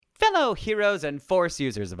fellow heroes and Force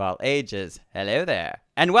users of all ages, hello there,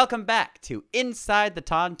 and welcome back to Inside the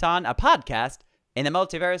Tauntaun, a podcast in the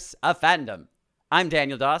multiverse of fandom. I'm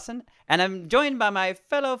Daniel Dawson, and I'm joined by my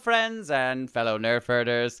fellow friends and fellow nerf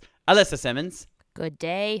herders, Alyssa Simmons. Good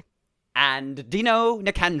day. And Dino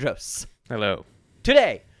Nicandros. Hello.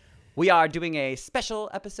 Today, we are doing a special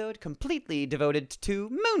episode completely devoted to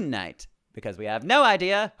Moon Knight, because we have no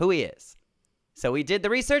idea who he is. So we did the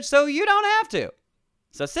research so you don't have to.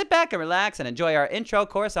 So sit back and relax and enjoy our intro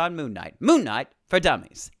course on Moon Knight. Moon Knight for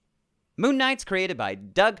Dummies. Moon Knight's created by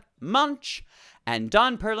Doug Munch and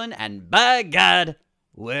Don Perlin, and by God,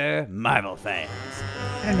 we're Marvel fans.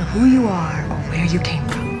 I don't know who you are or where you came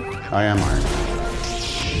from. I am Iron.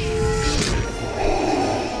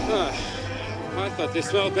 I thought they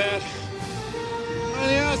smelled bad. On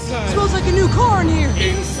the outside. Smells like a new car in here.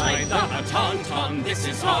 Inside the Tauntaun, this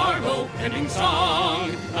is our opening song.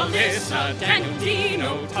 Alyssa, Daniel,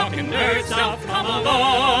 Dino, talking nerd stuff, come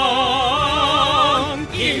along.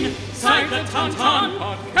 Inside the Tauntaun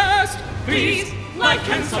podcast, please like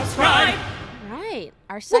and subscribe. Right.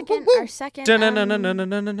 Our second Moon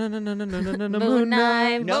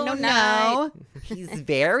Knight. No. He's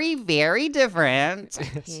very, very different.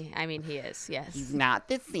 He is, yes. He's not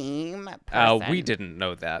the same person. We didn't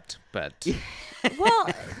know that, but Well,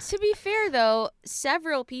 to be fair, though,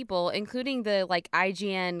 several people, including the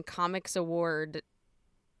IGN Comics Award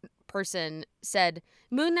person, said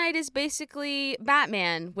Moon Knight is basically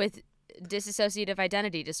Batman with dissociative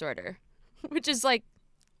identity disorder, which is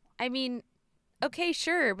okay,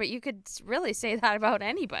 sure, but you could really say that about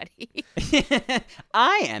anybody.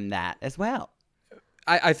 I am that as well.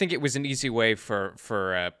 I think it was an easy way for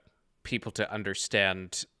people to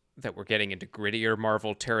understand that we're getting into grittier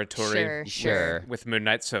Marvel territory. Sure. With Moon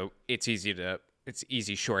Knight, so it's easy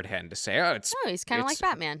shorthand to say, He's kind of like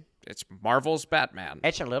Batman. It's Marvel's Batman.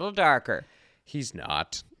 It's a little darker. He's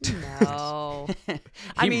not. No.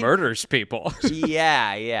 He murders people.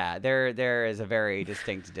 Yeah. There is a very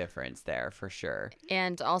distinct difference there for sure.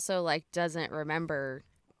 And also, doesn't remember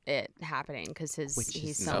it happening because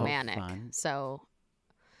he's so manic. Fun. So,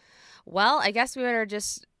 well, I guess we better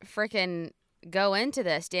just frickin' go into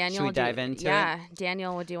this. Daniel, Should we dive into it? Yeah.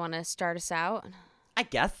 Daniel, do you want to start us out? I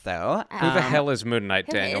guess so. Who the hell is Moon Knight,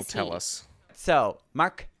 who Daniel? is he? Tell us. So,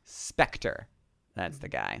 Mark Spector. That's the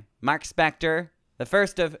guy. Mark Spector, the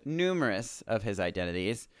first of numerous of his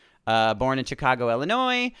identities. Born in Chicago,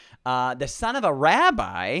 Illinois, the son of a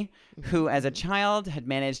rabbi who, as a child, had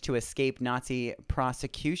managed to escape Nazi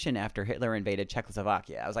prosecution after Hitler invaded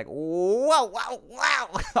Czechoslovakia. I was like, whoa.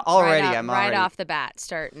 Already, I'm right off the bat,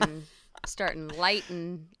 starting light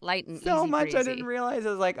and so easy much breezy. I didn't realize. I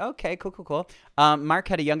was like, okay, cool. Mark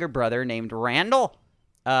had a younger brother named Randall,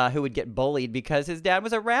 who would get bullied because his dad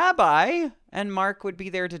was a rabbi, and Mark would be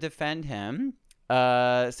there to defend him.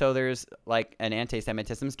 So there's an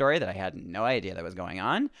anti-Semitism story that I had no idea that was going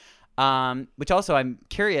on. Which also I'm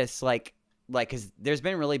curious, because there's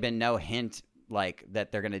really been no hint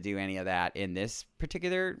that they're going to do any of that in this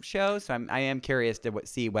particular show. So I am curious to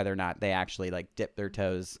see whether or not they actually dip their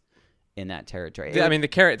toes in that territory. I mean, the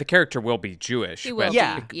character will be Jewish, He will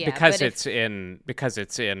but be, yeah, because but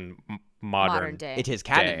it's in modern day. It is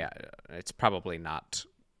canon. day, it's probably not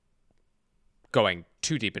going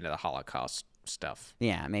too deep into the Holocaust stuff.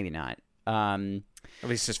 Yeah, maybe not. At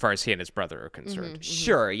least as far as he and his brother are concerned.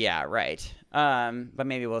 Sure, yeah, right. But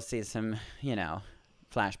maybe we'll see some,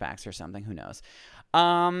 flashbacks or something. Who knows?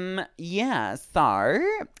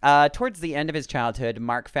 Towards the end of his childhood,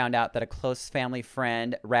 Mark found out that a close family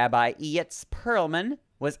friend, Rabbi Yitz Perlman,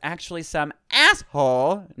 was actually some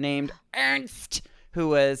asshole named Ernst, who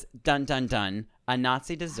was, dun, a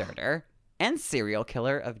Nazi deserter and serial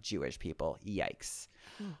killer of Jewish people. Yikes.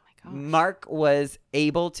 Oh my gosh. Mark was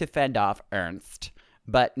able to fend off Ernst,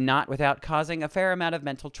 but not without causing a fair amount of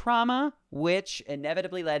mental trauma, which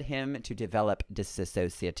inevitably led him to develop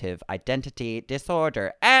dissociative identity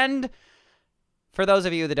disorder. And for those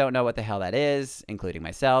of you that don't know what the hell that is, including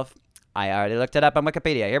myself, I already looked it up on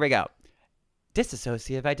Wikipedia. Here we go.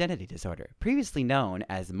 Dissociative identity disorder, previously known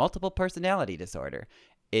as multiple personality disorder,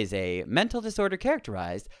 is a mental disorder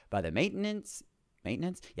characterized by the maintenance,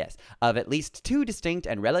 yes, of at least two distinct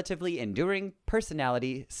and relatively enduring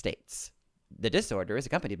personality states. The disorder is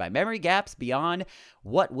accompanied by memory gaps beyond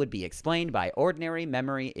what would be explained by ordinary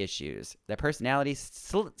memory issues. The personality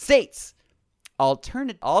states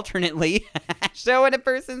alternately show in a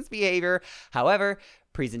person's behavior. However,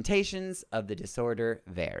 presentations of the disorder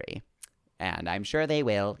vary. And I'm sure they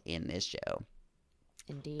will in this show.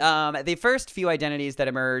 Indeed. The first few identities that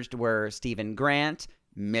emerged were Stephen Grant,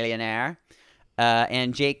 millionaire,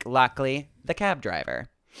 and Jake Lockley, the cab driver.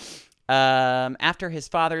 After his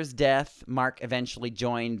father's death, Mark eventually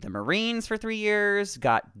joined the Marines for 3 years,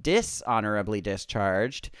 got dishonorably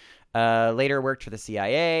discharged, later worked for the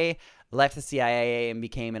CIA, left the CIA and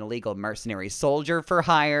became an illegal mercenary soldier for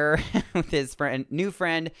hire with his new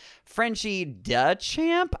friend, Frenchie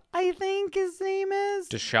Duchamp, I think his name is.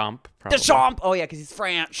 Deschamps, probably. Deschamps! Oh, yeah, because he's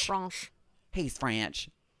French. Franche. He's French.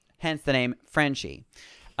 Hence the name Frenchie.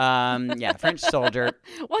 Yeah, French soldier.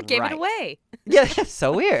 What gave Right. it away? Yeah,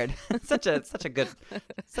 so weird. such a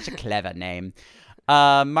clever name.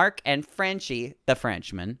 Mark and Frenchie, the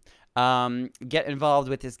Frenchman, get involved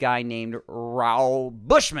with this guy named Raoul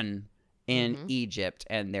Bushman in Egypt,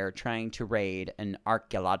 and they're trying to raid an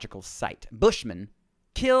archaeological site. Bushman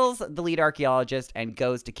kills the lead archaeologist and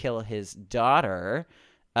goes to kill his daughter.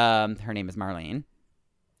 Her name is Marlene.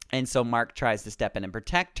 And so Mark tries to step in and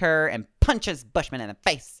protect her and punches Bushman in the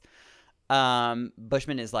face.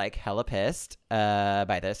 Bushman is like hella pissed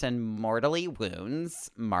by this and mortally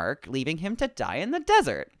wounds Mark, leaving him to die in the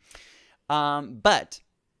desert. But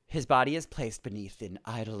his body is placed beneath an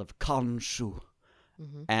idol of Khonshu.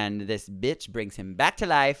 And this bitch brings him back to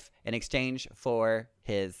life in exchange for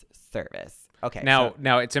his service. Okay. Now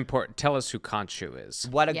so it's important. Tell us who Khonshu is.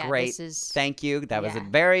 what a Yeah, great this is- thank you. That was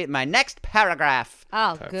yeah. my next paragraph.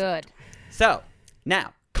 Oh, good. So,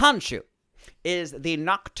 now, Khonshu is the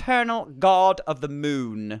nocturnal god of the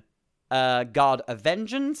moon, god of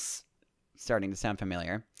vengeance, starting to sound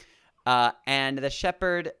familiar, and the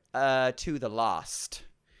shepherd to the lost.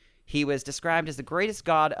 He was described as the greatest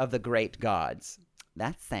god of the great gods.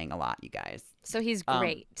 That's saying a lot, you guys. So he's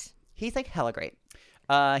great. He's like hella great.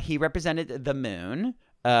 He represented the moon.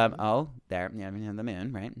 Oh, there. Yeah, the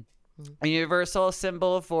moon, right? A universal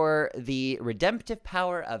symbol for the redemptive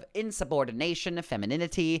power of insubordination,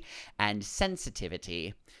 femininity, and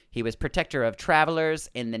sensitivity. He was protector of travelers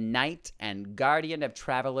in the night and guardian of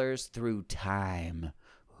travelers through time.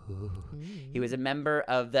 He was a member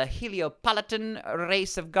of the Heliopolitan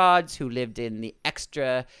race of gods who lived in the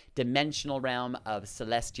extra-dimensional realm of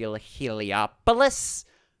celestial Heliopolis.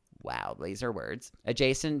 Wow, these are words.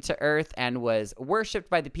 Adjacent to Earth and was worshipped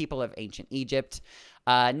by the people of ancient Egypt.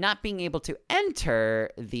 Not being able to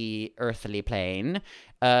enter the earthly plane.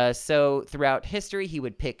 So throughout history, he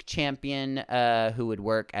would pick champion who would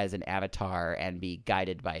work as an avatar and be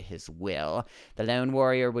guided by his will. The lone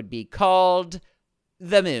warrior would be called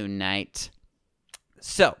the Moon Knight.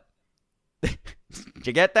 So, did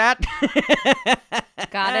you get that?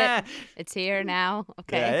 Got it. It's here now.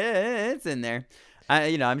 Okay. Yeah, it's in there.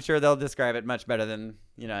 I'm sure they'll describe it much better than,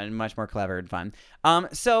 and much more clever and fun.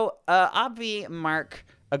 So Obvi Mark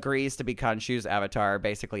agrees to be Khonshu's avatar,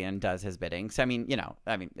 basically, and does his bidding. So,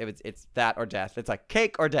 it's that or death. It's like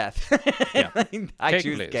cake or death. Yeah. I Cake,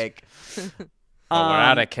 choose please. cake. We're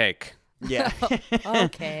out of cake. Yeah.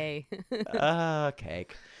 Okay.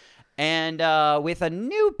 Cake. And with a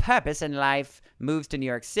new purpose in life, moves to New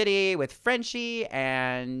York City with Frenchie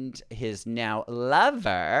and his now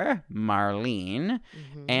lover, Marlene,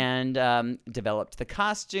 and developed the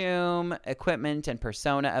costume, equipment, and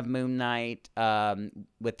persona of Moon Knight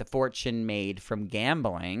with the fortune made from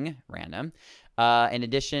gambling, random. In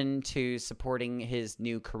addition to supporting his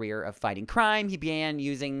new career of fighting crime, he began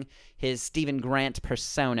using his Stephen Grant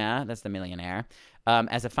persona, that's the millionaire,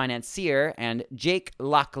 as a financier, and Jake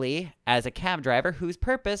Lockley as a cab driver whose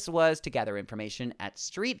purpose was to gather information at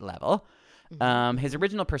street level. His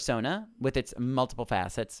original persona, with its multiple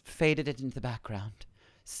facets, faded into the background.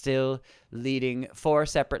 Still leading 4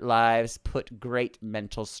 separate lives put great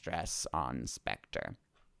mental stress on Spectre.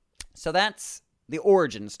 So that's the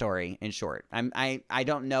origin story, in short. I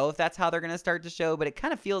don't know if that's how they're going to start the show, but it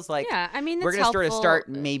kind of feels like Yeah, I mean, we're it's going to start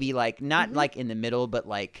helpful. maybe like not like in the middle, but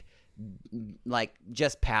like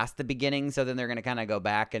just past the beginning. So then they're going to kind of go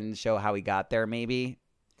back and show how he got there, maybe,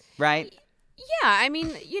 right? Yeah, I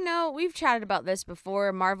mean, we've chatted about this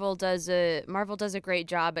before. Marvel does a great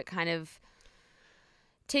job at kind of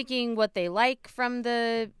taking what they like from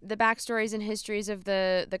the backstories and histories of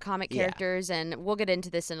the comic Yeah. characters, and we'll get into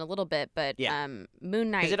this in a little bit. But Yeah.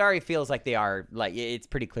 Moon Knight, Because it already feels like they are like it's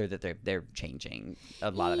pretty clear that they're changing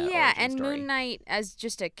a lot of that. yeah, origin and story. Moon Knight as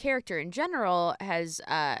just a character in general has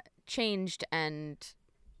changed and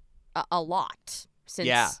a lot since.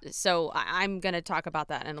 Yeah. So I'm gonna talk about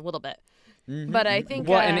that in a little bit. But I think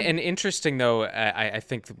Well, and interesting though, I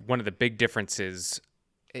think one of the big differences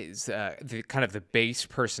is the kind of the base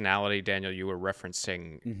personality. Daniel, you were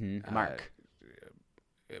referencing Mark.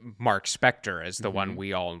 Mark Spector as the one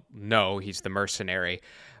we all know. He's the mercenary,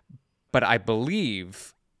 but I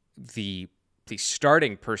believe the the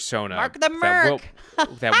starting persona Mark the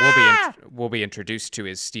that we'll be introduced to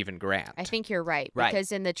is Stephen Grant. I think you're right. Right.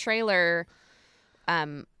 Because in the trailer,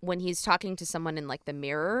 when he's talking to someone in like the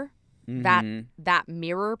mirror, Mm-hmm. that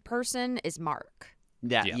mirror person is Mark.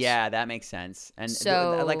 Yeah, Yes. yeah, that makes sense. And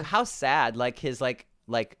So- like how sad, like his like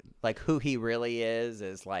who he really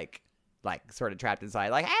is like sort of trapped inside.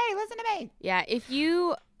 Like, hey, listen to me. Yeah, if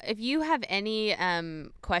you have any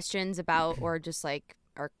questions about or just like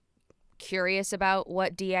are curious about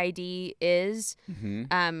what DID is, It's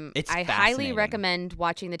I highly fascinating. recommend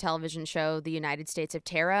watching the television show The United States of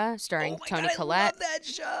Terra, starring Oh my Toni God, Collette. I love that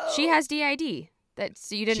show. She has DID.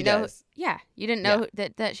 That's you didn't She know. does. Yeah, you didn't know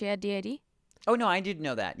that she had DID. Oh no, I did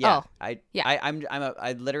know that. Yeah, Oh, yeah.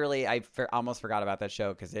 I literally almost forgot about that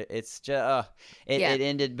show because it's just it Yeah.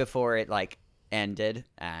 ended before it like ended,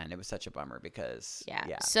 and it was such a bummer because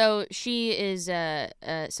Yeah. So she is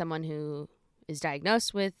someone who is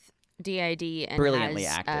diagnosed with DID and brilliantly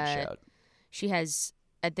has, acted show. She has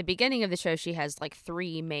at the beginning of the show she has like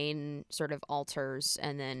 3 main sort of alters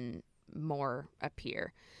and then more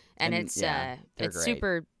appear. And And, it's yeah, they're it's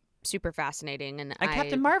great. super fascinating and And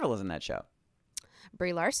Captain Marvel is in that show.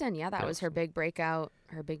 Brie Larson, yeah, that was her big breakout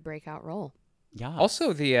role. Yeah.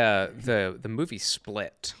 Also, the movie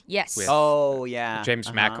Split. Yes. With- Oh yeah. James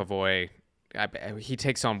Uh-huh. McAvoy. He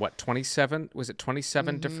takes on what 27? Was it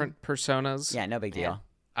 27 different personas? Yeah, no big deal.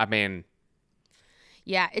 I mean,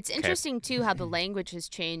 Yeah, it's interesting too how the language has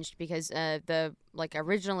changed because the like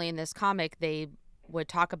originally in this comic they would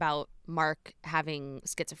talk about Mark having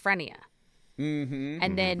schizophrenia. Mm-hmm.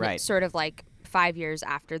 And then Right. sort of like 5 years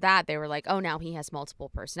after that they were like, "Oh, now he has multiple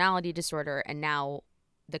personality disorder," and now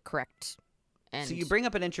the correct and So you bring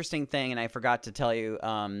up an interesting thing, and I forgot to tell you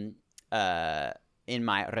in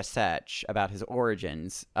my research about his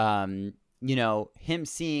origins. You know, him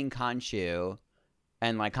seeing Khonshu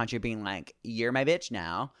and like Khonshu being like, "You're my bitch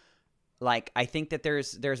now." Like, I think that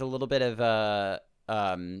there's a little bit of a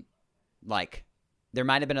like there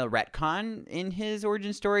might have been a retcon in his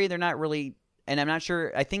origin story. They're not really, and I'm not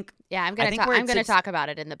sure. I think yeah, I'm I going think where to it sits- talk about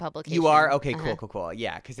it in the publication. you are okay. Uh-huh. Cool.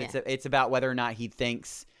 Yeah, because Yeah. it's about whether or not he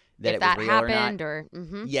thinks that If it that was real or not. happened or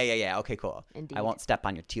mhm. Yeah. Okay, cool. Indeed. I won't step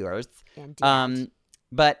on your toes. Indeed.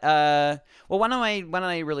 But well, why don't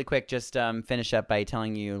I really quick just finish up by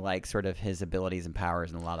telling you like sort of his abilities and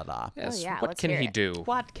powers and la la la. yes. yeah, What let's can hear he it. do?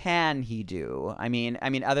 What can he do? I mean,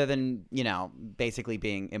 other than basically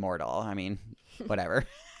being immortal. I mean, whatever.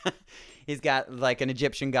 He's got like an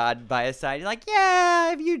Egyptian god by his side. He's like,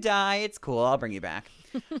 yeah, if you die, it's cool. I'll bring you back.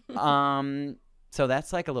 So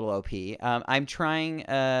that's like a little OP. I'm trying.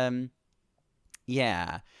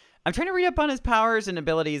 Yeah. I'm trying to read up on his powers and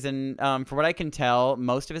abilities, and from what I can tell,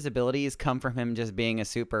 most of his abilities come from him just being a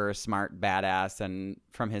super smart badass and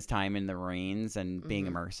from his time in the Marines and being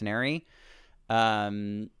a mercenary.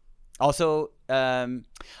 Also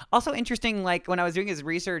interesting, like when I was doing his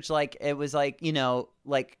research, like it was like,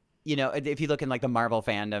 if you look in like the Marvel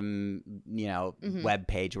fandom, web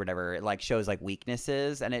page or whatever, it like shows like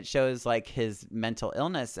weaknesses and it shows like his mental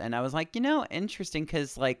illness. And I was like, interesting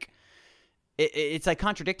because like it's like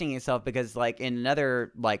contradicting itself because like in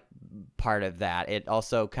another like part of that, it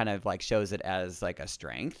also kind of like shows it as like a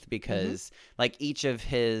strength because like each of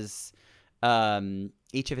his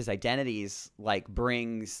identities like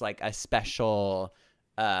brings like a special,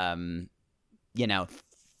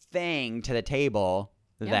 thing to the table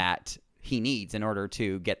that he needs in order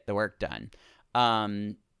to get the work done.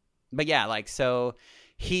 But yeah, like, so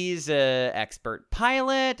he's an expert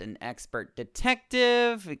pilot, an expert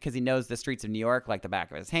detective because he knows the streets of New York like the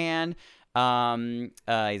back of his hand.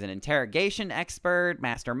 He's an interrogation expert,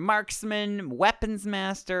 master marksman, weapons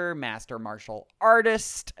master, master martial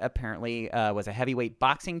artist. Apparently, was a heavyweight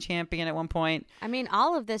boxing champion at one point. I mean,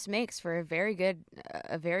 all of this makes for a very good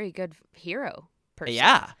hero person.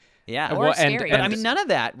 Yeah. Or scary. But I mean, none of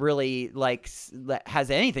that really like has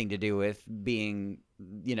anything to do with being,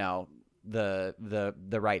 the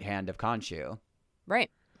right hand of Khonshu. Right.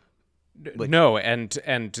 No, and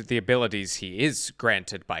the abilities he is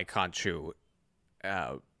granted by Khonshu,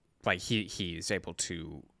 like he is able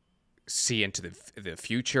to see into the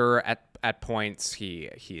future at points. He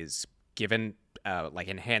is given like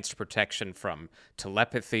enhanced protection from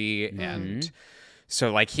telepathy, and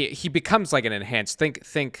so like he becomes like an enhanced think.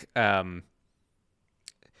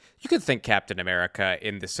 You could think Captain America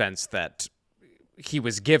in the sense that he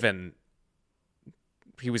was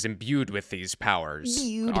imbued with these powers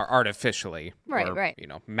artificially, Right, or, right.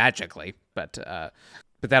 magically. But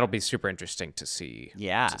that'll be super interesting to see.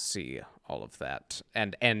 Yeah. To see all of that,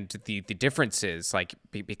 and the difference is like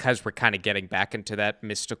because we're kind of getting back into that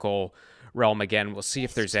mystical realm again. We'll see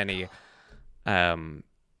if there's any We'll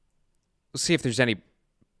see if there's any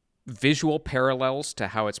visual parallels to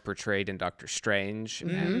how it's portrayed in Doctor Strange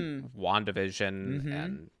and WandaVision,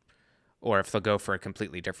 and or if they'll go for a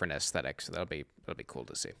completely different aesthetic. So that'll be cool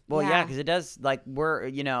to see. Well, yeah, because it does we're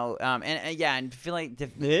and feel like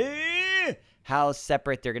how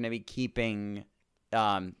separate they're going to be keeping.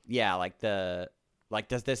 Does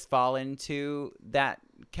this fall into that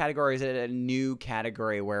category? Is it a new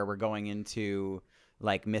category where we're going into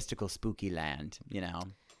like mystical spooky land?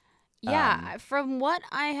 Yeah, from what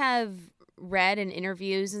I have read in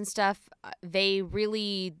interviews and stuff, they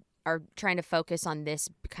really are trying to focus on this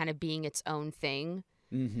kind of being its own thing,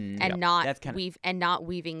 and not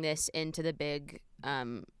weaving this into the big,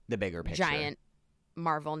 the bigger picture, giant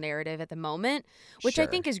Marvel narrative at the moment, which I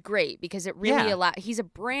think is great because it really he's a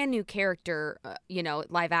brand new character,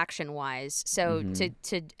 live action wise. So to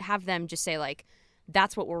have them just say like,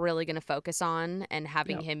 that's what we're really going to focus on, and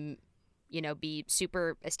having him, be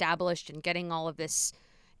super established and getting all of this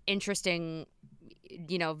interesting,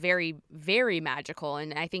 very, very magical,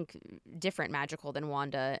 and I think different magical than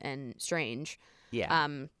Wanda and Strange. Yeah.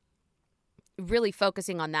 Really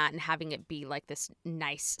focusing on that and having it be like this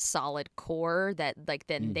nice, solid core that like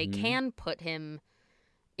then they can put him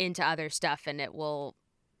into other stuff, and it will.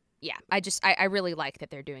 Yeah, I really like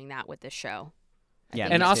that they're doing that with this show. Yeah,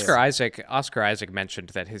 and Oscar Isaac mentioned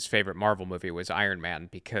that his favorite Marvel movie was Iron Man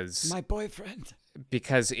because my boyfriend,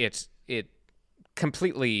 because it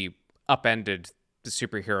completely upended the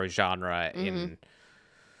superhero genre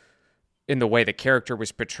in the way the character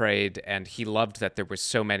was portrayed, and he loved that there were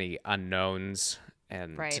so many unknowns,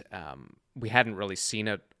 and we hadn't really seen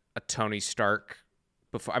a Tony Stark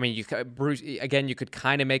before. I mean, you could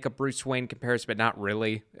kind of make a Bruce Wayne comparison, but not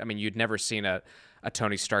really. I mean, you'd never seen a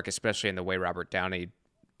Tony Stark, especially in the way Robert Downey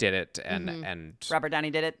did it, and Robert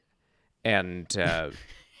Downey did it, and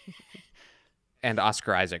and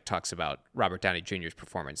Oscar Isaac talks about Robert Downey Jr.'s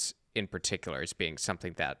performance in particular as being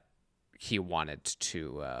something that he wanted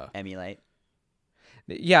to emulate.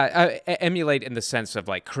 Yeah, emulate in the sense of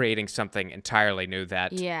like creating something entirely new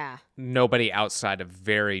that nobody outside of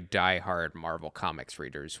very diehard Marvel Comics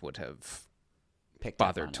readers would have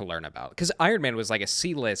bothered to learn about. Because Iron Man was like a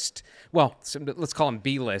C-list, let's call him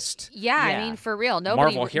B-list. Yeah, I mean, for real,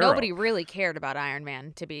 nobody really cared about Iron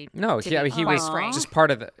Man he was just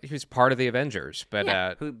part of the Avengers,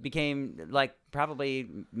 but who became like probably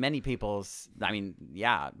many people's favorite.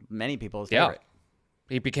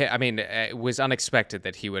 He became. I mean, it was unexpected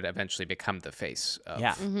that he would eventually become the face of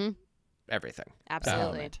everything.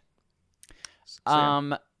 Absolutely.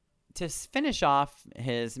 To finish off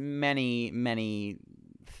his many, many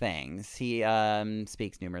things, he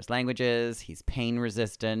speaks numerous languages. He's pain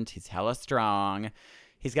resistant. He's hella strong.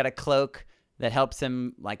 He's got a cloak that helps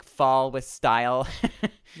him like fall with style.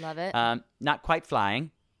 Love it. Not quite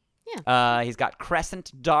flying. Yeah. He's got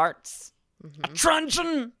crescent darts. A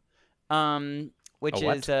truncheon. Which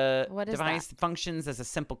is a device that functions as a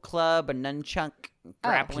simple club, a nunchuck,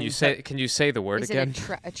 grappling. Can you say the word again?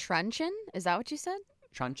 A truncheon? Is that what you said?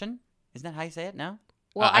 Truncheon? Isn't that how you say it? No.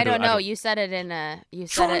 Well, I don't know. You said it in a. You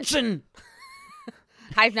said truncheon.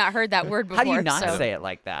 I've not heard that word before. How do you not say it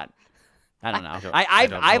like that? I don't know.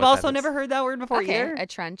 I've also never heard that word before either. A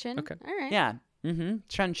truncheon. Okay. All right. Yeah.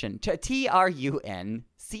 Truncheon. Truncheon.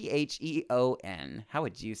 How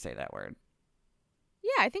would you say that word?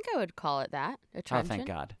 Yeah, I think I would call it that. A truncheon. Oh, thank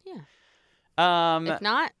God. Yeah. If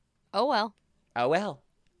not, oh well. Oh well.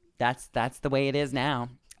 That's the way it is now.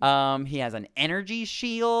 He has an energy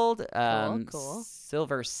shield. Cool.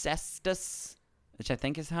 Silver cestus, which I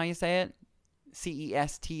think is how you say it.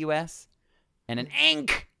 Cestus. And an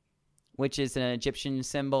ankh, which is an Egyptian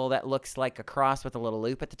symbol that looks like a cross with a little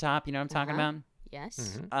loop at the top. You know what I'm talking about?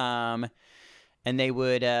 Yes. And they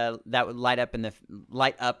would that would light up in the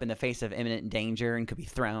face of imminent danger and could be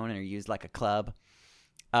thrown or used like a club.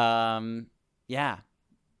 Yeah,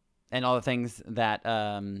 and all the things that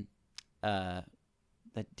that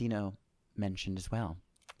Dino mentioned as well.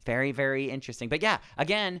 Very, very interesting. But yeah,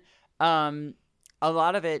 again, a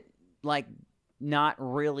lot of it like not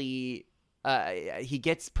really. He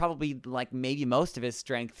gets probably like maybe most of his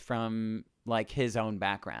strength from like his own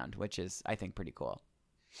background, which is I think pretty cool.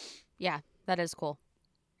 Yeah. That is cool.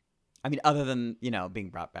 I mean, other than, being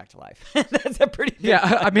brought back to life. That's a pretty big one.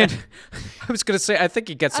 I mean, I was going to say, I think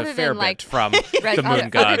he gets a fair bit from the moon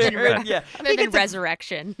god. Other than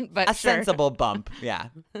resurrection. But sensible bump. Yeah.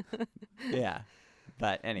 Yeah.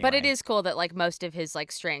 But anyway. But it is cool that, like, most of his,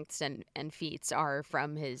 like, strengths and feats are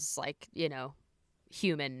from his, like,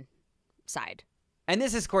 human side. And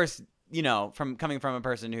this is, of course, coming from a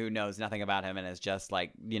person who knows nothing about him and is just,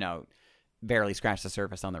 like, barely scratched the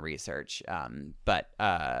surface on the research. But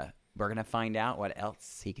we're going to find out what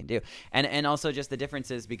else he can do. And also just the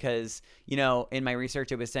differences because, you know, in my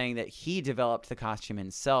research, it was saying that he developed the costume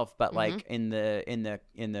himself. But like in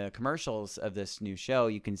the commercials of this new show,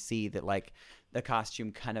 you can see that like the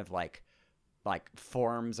costume kind of like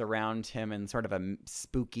forms around him in sort of a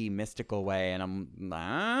spooky, mystical way. And I'm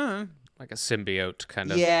like a symbiote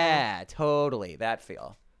kind of. Yeah, totally. That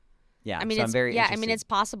feel. Yeah. I mean, so I'm very interested. I mean, it's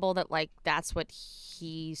possible that like that's what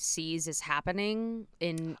he sees is happening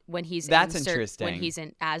when he's interesting. When he's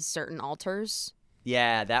in as certain alters.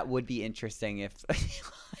 Yeah, that would be interesting if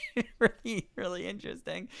really, really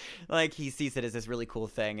interesting. Like he sees it as this really cool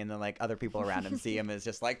thing, and then like other people around him see him as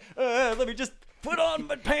just like, let me just put on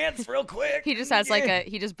my pants real quick. He just has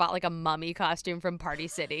he just bought like a mummy costume from Party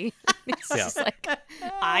City. He's just like,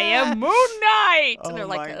 I am Moon Knight, and they're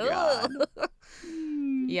like, ugh.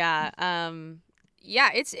 Yeah.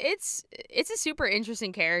 Yeah, it's a super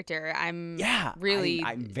interesting character. I'm really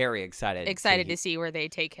I'm very excited to see where they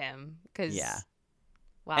take him because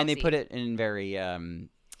wow, and they put it in very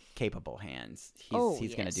capable hands.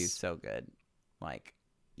 He's gonna do so good. Like,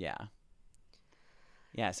 yeah.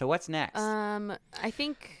 So what's next? I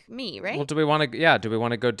think me, right? Well, do we want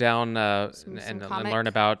to go down and learn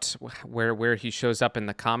about where he shows up in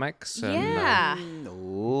the comics? And,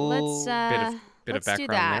 let's bit of do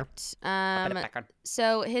background that.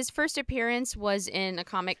 So his first appearance was in a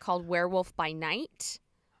comic called Werewolf by Night,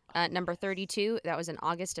 number 32. That was in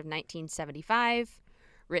August of 1975.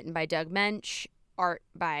 Written by Doug Mensch, art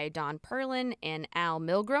by Don Perlin and Al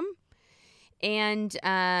Milgrom. And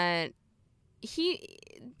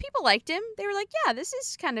people liked him. They were like, yeah, this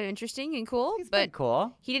is kind of interesting and cool. He's been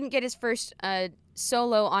cool. He didn't get his first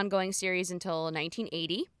solo ongoing series until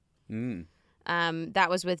 1980. That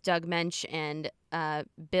was with Doug Mensch and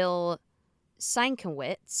Bill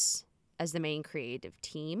Sienkiewicz as the main creative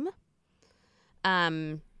team.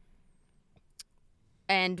 And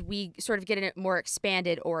we sort of get a more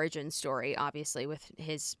expanded origin story, obviously, with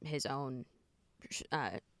his own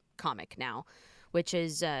comic now, which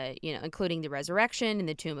is, including the resurrection and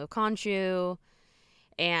the Tomb of Khonshu,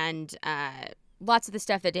 and lots of the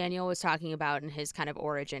stuff that Daniel was talking about in his kind of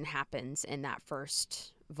origin happens in that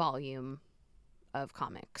first volume of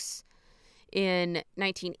comics. In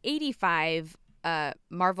 1985,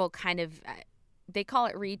 Marvel kind of, they call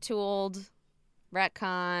it retooled,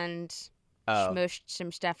 retconned, smushed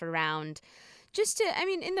some stuff around, just to, I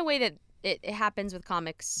mean, in the way that it happens with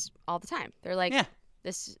comics all the time. They're like,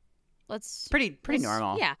 pretty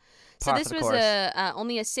normal. Yeah. So this was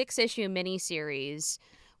only a 6-issue miniseries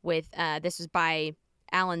with, this was by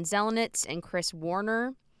Alan Zelenitz and Chris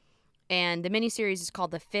Warner. And the miniseries is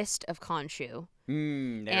called The Fist of Khonshu.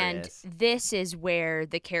 This is where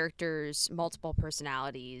the characters' multiple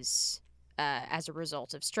personalities, as a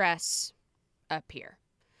result of stress, appear.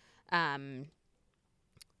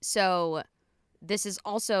 So this is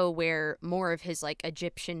also where more of his like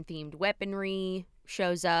Egyptian-themed weaponry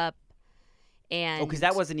shows up. And because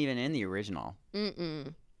that wasn't even in the original.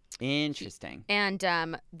 Interesting. And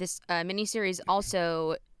this miniseries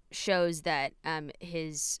also shows that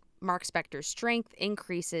his Mark Spector's strength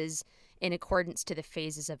increases in accordance to the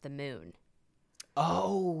phases of the moon.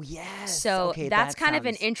 Oh, yes. So that's kind of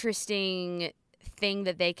an interesting thing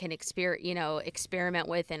that they can experiment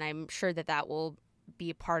with, and I'm sure that will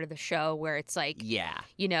be a part of the show where it's like, he's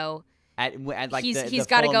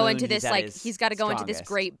got to go into this he's got to go into this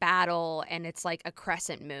great battle, and it's like a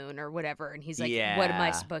crescent moon or whatever, and he's like, what am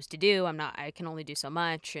I supposed to do? I can only do so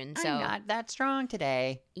much, and so I'm not that strong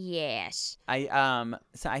today. Yes.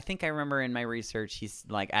 So I think I remember in my research he's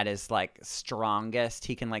like at his like strongest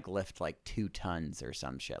he can like lift like 2 tons or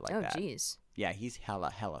some shit like that. Oh geez. Yeah, he's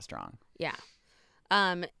hella strong. Yeah.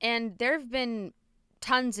 And there have been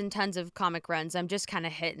tons and tons of comic runs. I'm just kind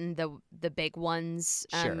of hitting the big ones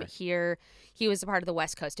here. He was a part of the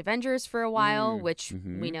West Coast Avengers for a while, which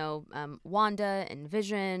we know Wanda and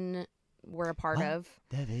Vision were a part of.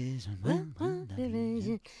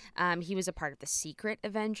 Vision. He was a part of the Secret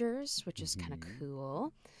Avengers, which is kind of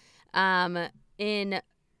cool. And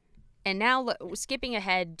now skipping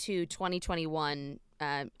ahead to 2021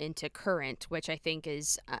 into current, which I think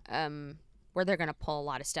is where they're going to pull a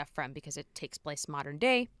lot of stuff from because it takes place modern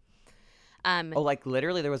day. Like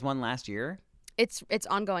literally there was one last year? It's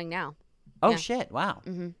ongoing now. Oh, shit. Wow.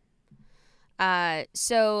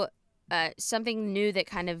 So something new that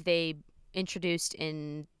kind of they introduced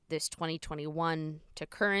in this 2021 to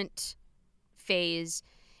current phase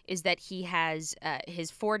is that he has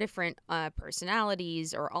his 4 different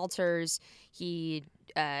personalities or alters. He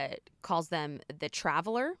calls them the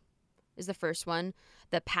Traveler, is the first one.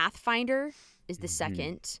 The Pathfinder is the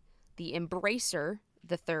second. The Embracer,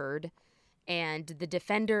 the third. And the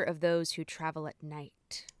Defender of Those Who Travel at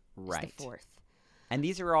Night is the fourth. And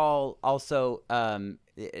these are all also, from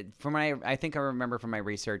what I think I remember from my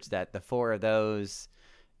research that the 4 of those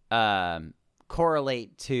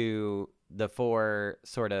correlate to the 4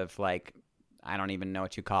 sort of like, I don't even know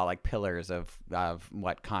what you call, like pillars of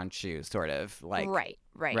what Khonshu sort of like. Right.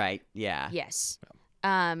 Right. Yeah. Yes.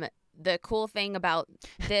 The cool thing about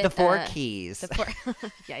the 4 keys. The 4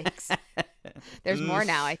 yikes. There's more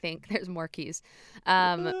now, I think. There's more keys.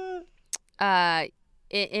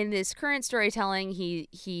 In this current storytelling,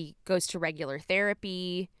 he goes to regular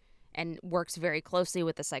therapy and works very closely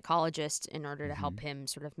with a psychologist in order to help him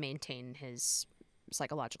sort of maintain his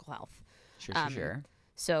psychological health. Sure.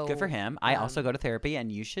 So good for him. I also go to therapy,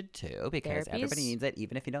 and you should too, because everybody needs it,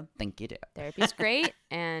 even if you don't think you do. Therapy's great,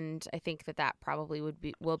 and I think that probably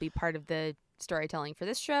will be part of the storytelling for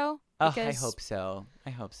this show. Oh, I hope so.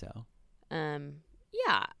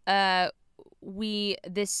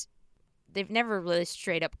 They've never really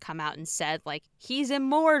straight up come out and said like he's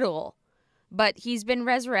immortal, but he's been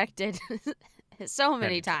resurrected so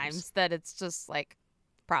many times that it's just like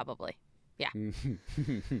probably, yeah.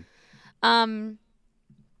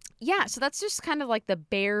 Yeah, so that's just kind of like the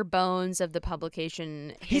bare bones of the publication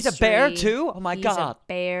history. He's a bear too? Oh my God. He's a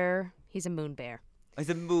bear. He's a moon bear.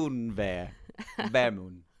 He's a moon bear. Bear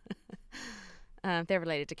moon. They're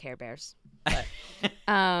related to Care Bears. But,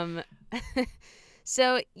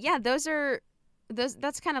 so yeah,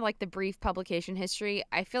 that's kind of like the brief publication history.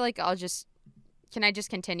 I feel like can I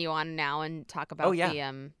just continue on now and talk about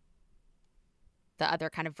the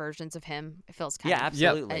other kind of versions of him? It feels kind of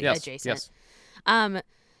absolutely. Adjacent. Yes.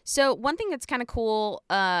 So one thing that's kind of cool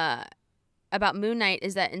about Moon Knight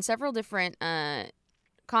is that in several different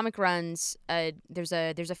comic runs, there's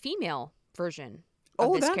a female version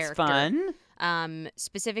of this character. Oh, that's fun.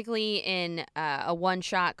 Specifically in a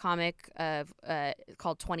one-shot comic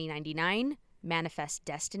called 2099, Manifest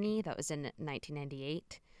Destiny. That was in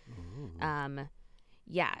 1998.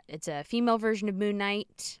 Yeah, it's a female version of Moon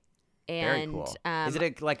Knight. And, very cool. Is it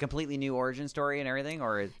a completely new origin story and everything,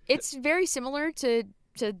 or it's very similar to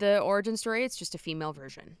the origin story? It's just a female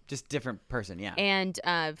version, just different person, yeah. And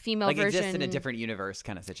female version exists in a different universe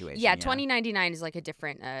kind of situation. Yeah, 2099 is like a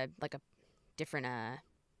different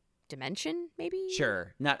dimension, maybe.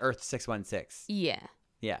 Sure, not Earth 616.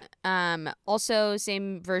 Yeah. Also,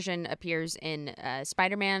 same version appears in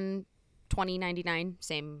Spider-Man 2099.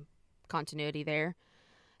 Same continuity there.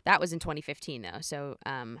 That was in 2015 though. So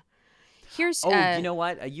here's. You know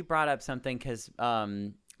what? You brought up something because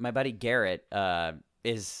my buddy Garrett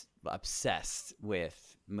is obsessed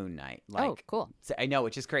with Moon Knight. Like, cool. So I know,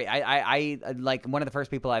 which is great. I like one of the first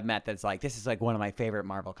people I've met that's like, this is like one of my favorite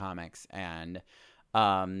Marvel comics, and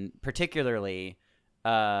particularly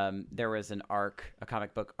there was a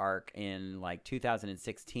comic book arc in like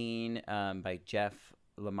 2016 by Jeff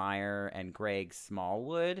Lemire and Greg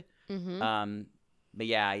Smallwood. But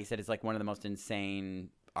yeah, he said it's like one of the most insane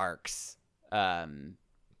arcs.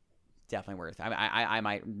 Definitely worth. I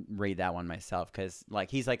might read that one myself because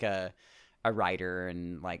like he's like a writer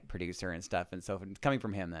and like producer and stuff, and so coming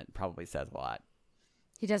from him, that probably says a lot.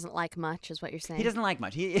 He doesn't like much, is what you're saying. He doesn't like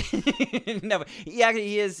much. He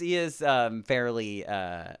he is fairly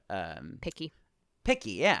picky.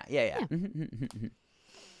 Picky, yeah.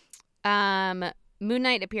 Moon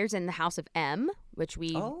Knight appears in the House of M, which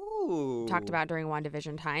we talked about during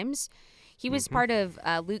WandaVision times. He was part of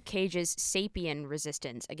Luke Cage's Sapien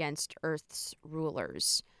resistance against Earth's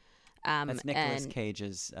rulers. That's Nicolas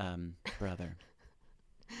Cage's brother.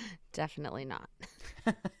 Definitely not.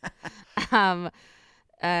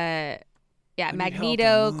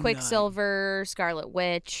 Magneto, Quicksilver, Scarlet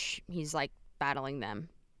Witch. He's like battling them.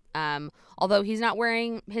 Although he's not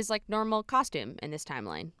wearing his like normal costume in this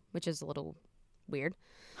timeline, which is a little weird.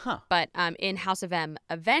 Huh. But in House of M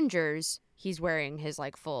Avengers, he's wearing his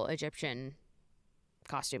like full Egyptian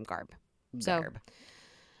costume garb. So,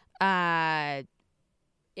 the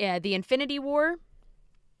Infinity War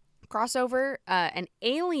crossover, an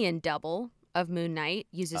alien double of Moon Knight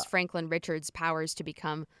uses Franklin Richards' powers to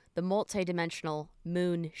become the multidimensional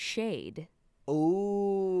Moon Shade.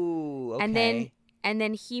 Oh, okay. And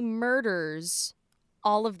then he murders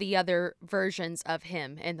all of the other versions of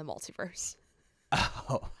him in the multiverse.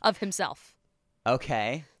 Of himself.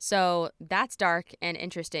 Okay. So that's dark and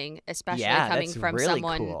interesting, especially coming from really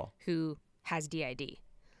someone who has DID.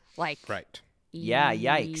 Like, right. Yeah,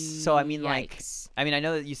 yikes. So I mean, I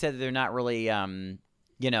know that you said that they're not really, going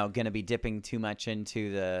to be dipping too much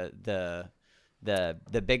into the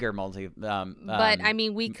the bigger multi. But I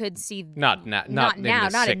mean, we could see not now, in not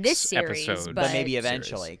the in this sixth series, episode, but maybe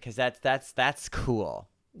eventually, because that's cool.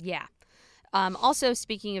 Yeah. Also,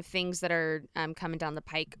 speaking of things that are coming down the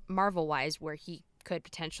pike, Marvel-wise, where he could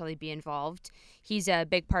potentially be involved, he's a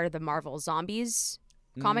big part of the Marvel Zombies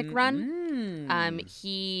comic run.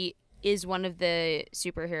 He is one of the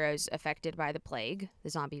superheroes affected by the plague, the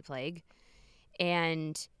zombie plague,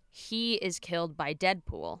 and he is killed by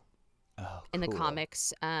Deadpool in the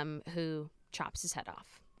comics, who chops his head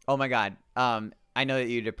off. Oh my God. I know that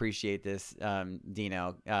you'd appreciate this,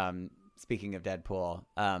 Dino. Speaking of Deadpool,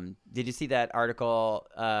 did you see that article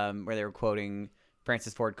where they were quoting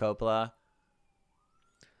Francis Ford Coppola?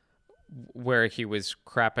 Where he was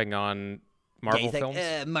crapping on Marvel films?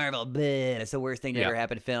 Marvel, bleh, it's the worst thing to ever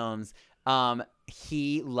happen to films.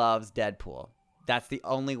 He loves Deadpool. That's the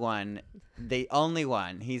only one. The only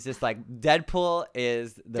one. He's just like, Deadpool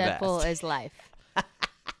is the best. Deadpool is life.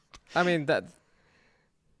 I mean,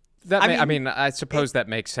 I suppose that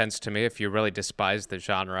makes sense to me if you really despise the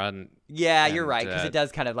genre. And you're right, because it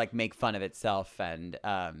does kind of like make fun of itself, and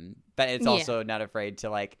but it's also not afraid to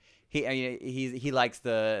like he likes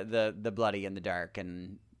the bloody and the dark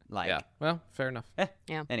and like. Yeah. Well, fair enough.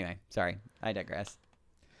 Yeah. Anyway, sorry, I digress.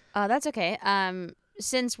 That's okay.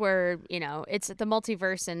 Since we're it's the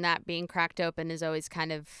multiverse, and that being cracked open is always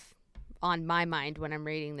kind of on my mind when I'm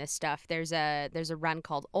reading this stuff. There's a run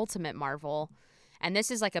called Ultimate Marvel. And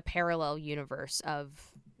this is like a parallel universe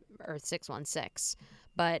of Earth 616.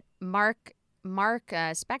 But Mark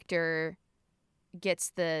Spector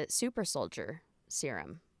gets the super soldier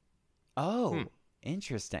serum. Oh,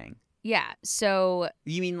 interesting. Yeah, so...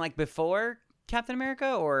 You mean like before Captain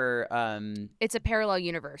America, or... It's a parallel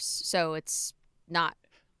universe, so it's not...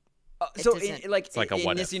 it's like a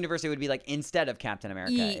what in this universe, it would be like instead of Captain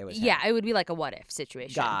America. It would be like a what if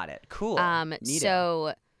situation. Got it. Cool.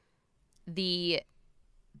 So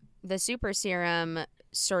the super serum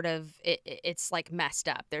sort of it's like messed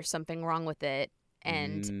up. There's something wrong with it,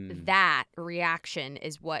 and that reaction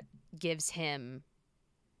is what gives him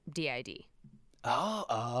DID.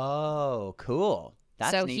 Oh, cool.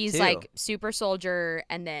 That's so neat he's too. like super soldier,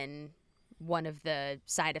 and then one of the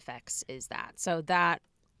side effects is that. So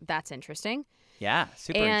that's interesting. Yeah,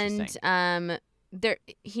 super interesting. And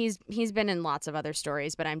he's been in lots of other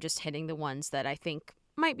stories, but I'm just hitting the ones that I think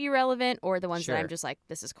might be relevant, or the ones that I'm just like,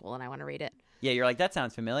 this is cool and I want to read it. Yeah, you're like, that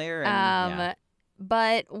sounds familiar. And,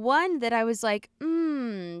 But one that I was like,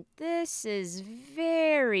 this is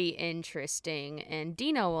very interesting, and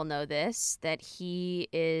Dino will know this, that he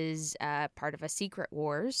is part of a Secret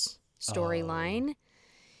Wars storyline.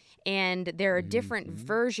 And there are different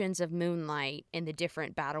versions of Moonlight in the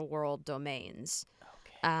different Battle World domains.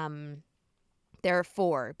 Okay. There are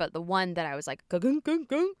 4, but the one that I was like,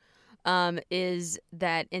 is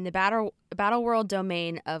that in the Battle World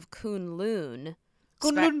domain of Kunlun,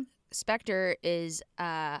 Spectre is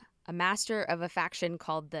a master of a faction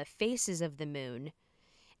called the Faces of the Moon,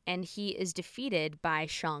 and he is defeated by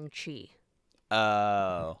Shang-Chi.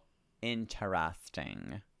 Oh,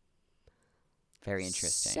 interesting. Very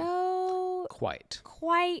interesting. So quite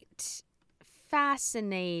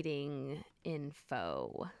fascinating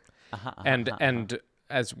info. And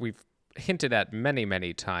as we've hinted at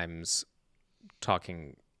many times,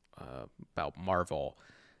 talking about Marvel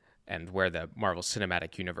and where the Marvel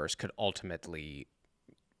Cinematic Universe could ultimately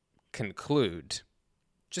conclude,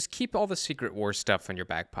 just keep all the Secret Wars stuff in your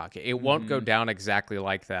back pocket. It won't go down exactly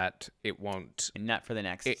like that. It won't. Not for the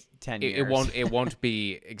next 10 years. It won't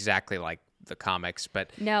be exactly like the comics,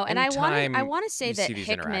 but no. And I want to say that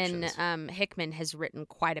Hickman has written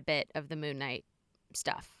quite a bit of the Moon Knight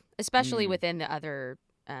stuff, especially within the other.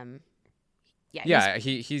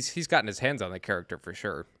 He's gotten his hands on the character for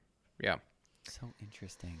sure. Yeah. So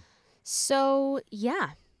interesting. So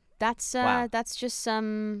yeah, that's just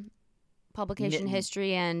some publication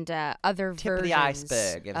history and other tip versions of the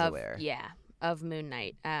iceberg, as it were. Of Moon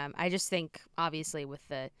Knight. I just think obviously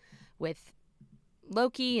with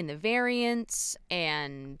Loki and the variants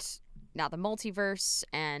and now the multiverse,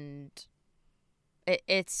 and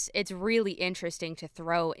it's really interesting to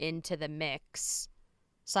throw into the mix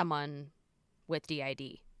someone with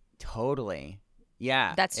DID. Totally.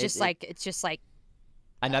 Yeah. That's it's just like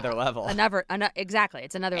another level. Exactly.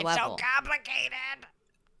 It's another level. It's so complicated.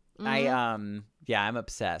 I'm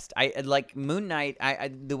obsessed. I like Moon Knight.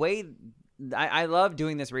 I love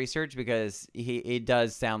doing this research because it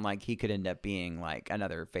does sound like he could end up being like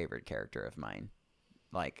another favorite character of mine.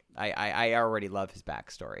 Like I already love his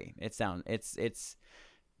backstory. It's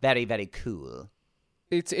very, very cool.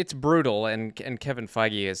 It's brutal, and Kevin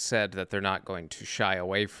Feige has said that they're not going to shy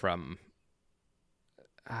away from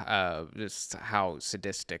just how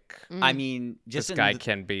sadistic I mean, just this in guy the-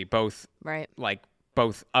 can be, both Right. like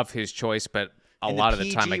both of his choice, but a in lot of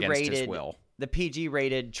the time against his PG-rated will. The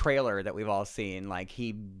PG-rated trailer that we've all seen, like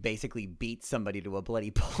he basically beats somebody to a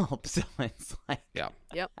bloody pulp. So it's like, Yeah.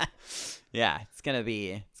 Yep. yeah, it's gonna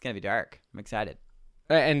be dark. I'm excited.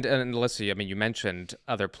 And Alyssa, I mean, you mentioned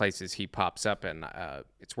other places he pops up, and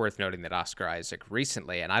it's worth noting that Oscar Isaac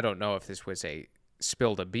recently, and I don't know if this was a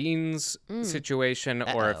spill the beans situation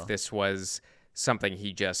or if this was something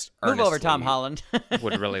he just Move over, Tom earnestly Holland.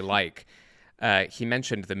 would really like. He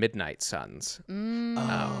mentioned the Midnight Suns,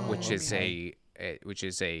 which is a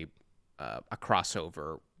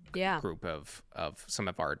crossover Yeah. group of some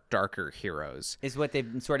of our darker heroes. Is what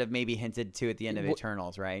they've sort of maybe hinted to at the end of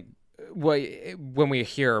Eternals, right? Well, when we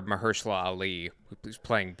hear Mahershala Ali, who's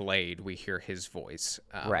playing Blade, we hear his voice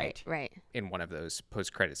Right. Right. in one of those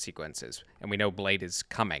post-credit sequences, and we know Blade is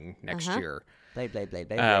coming next year. Blade.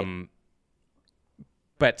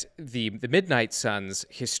 But the Midnight Suns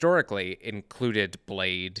historically included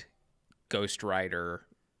Blade, Ghost Rider,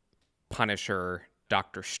 Punisher,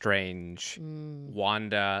 Doctor Strange,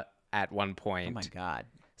 Wanda at one point. Oh my God.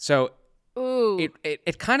 So Ooh.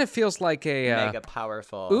 it kind of feels like a Mega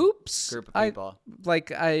powerful oops group of people.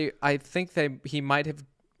 I think that he might have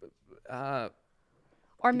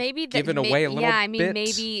Or maybe given away a little Yeah, I mean,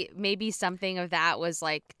 bit. maybe something of that was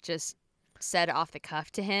like just said off the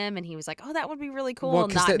cuff to him, and he was like, "Oh, that would be really cool," Well,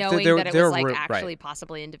 'cause not knowing there that it was like right. actually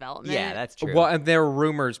possibly in development. Yeah, that's true. Well, and there are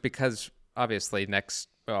rumors because obviously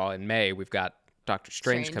in May we've got Doctor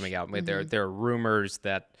Strange Strange. coming out. There are rumors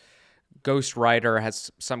that Ghost Rider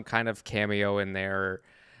has some kind of cameo in there.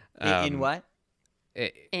 In what?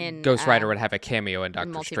 In, Ghost Rider would have a cameo in Doctor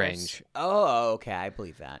Multiverse. Strange. Oh, okay. I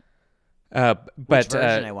believe that. But Which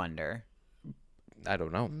version, I wonder. I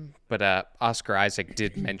don't know. But Oscar Isaac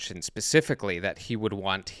did mention specifically that he would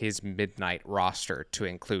want his Midnight roster to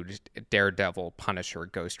include Daredevil, Punisher,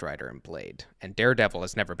 Ghost Rider, and Blade. And Daredevil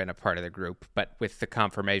has never been a part of the group, but with the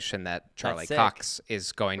confirmation that Charlie sick. Cox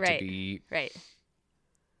is going Right. to be Right.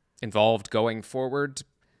 involved going forward,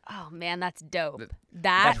 Oh man, that's dope.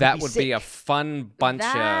 That that would be a fun bunch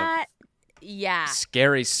that of yeah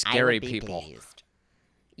scary I would be people. pleased.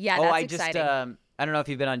 yeah Oh, that's I exciting. just I don't know if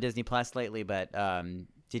you've been on Disney Plus lately, but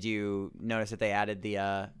did you notice that they added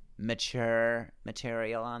the mature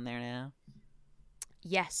material on there now?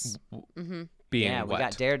 Yes. Being Yeah, we what?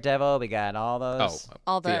 got Daredevil, we got all those.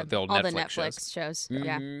 All the old all Netflix the Netflix shows.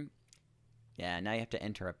 Yeah. Mhm. Yeah, now you have to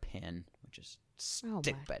enter a pin, which is Oh my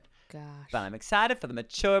stupid. Gosh. But I'm excited for the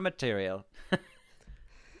mature material.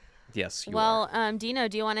 Yes, you Well, are. Dino,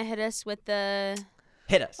 do you want to hit us with the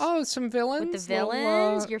Hit us. Oh, some villains. with the Well,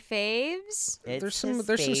 villains, your faves? It's there's some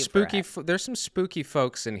his spooky favorite. there's some spooky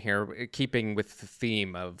folks in here, keeping with the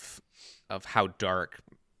theme of how dark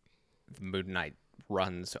the Moon Knight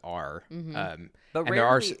runs are. But and rarely, there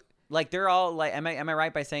are like they're all like, am I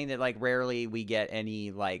right by saying that like rarely we get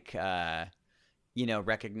any like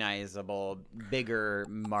recognizable bigger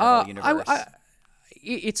Marvel universe?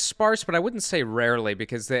 it's sparse, but I wouldn't say rarely,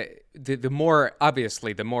 because the more,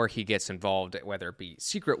 obviously, the more he gets involved, whether it be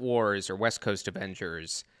Secret Wars or West Coast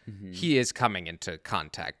Avengers, he is coming into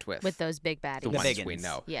contact with With those big baddies. the ones we biggins.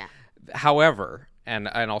 know. Yeah. However, and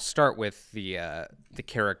I'll start with the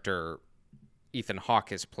character Ethan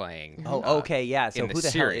Hawke is playing. Oh, okay, yeah. So in the who the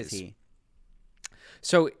hell is series. he?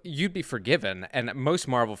 So you'd be forgiven, and most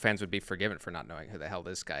Marvel fans would be forgiven for not knowing who the hell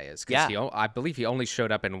this guy is. Yeah. I believe he only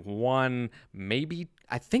showed up in one,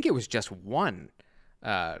 I think it was just one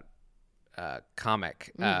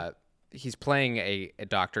comic. He's playing a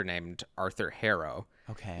doctor named Arthur Harrow.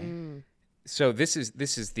 Okay. So this is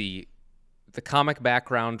the comic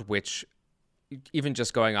background, which even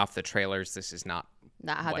just going off the trailers, this is not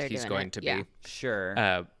Not how what they're he's doing going it. to Yeah. be.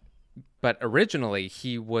 Sure. But originally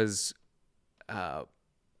he was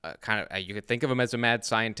kind of, you could think of him as a mad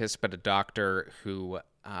scientist, but a doctor who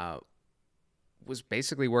was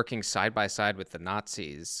basically working side by side with the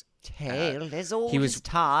Nazis. Tale is all he was- his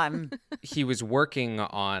time. He was working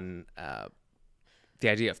on the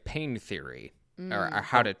idea of pain theory, or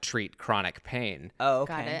how to treat chronic pain. Oh,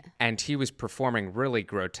 okay. Got it. And he was performing really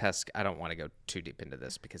grotesque. I don't want to go too deep into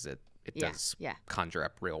this because it Yeah, does yeah. conjure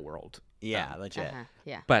up real world. Yeah, legit. Uh-huh.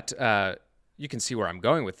 Yeah. But you can see where I'm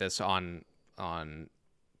going with this on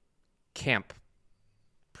camp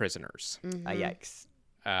prisoners. Yikes.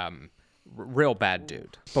 Real bad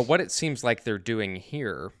dude. But what it seems like they're doing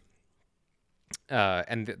here,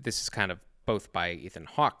 and this is kind of both by Ethan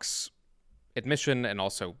Hawke's admission and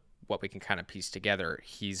also what we can kind of piece together,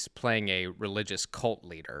 he's playing a religious cult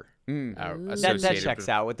leader. That Associated checks with,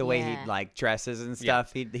 out with the way Yeah. he like dresses and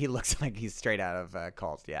stuff. He looks like he's straight out of a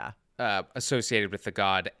cult. Yeah. associated with the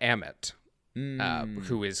god Ammit,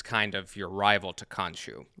 who is kind of your rival to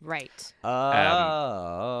Khonshu. Right.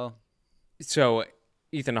 Oh. So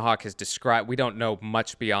Ethan Hawke has described, we don't know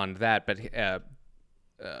much beyond that, but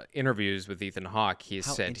interviews with Ethan Hawke, he has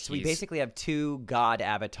said So we basically have two god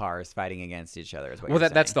avatars fighting against each other. Is what well, you're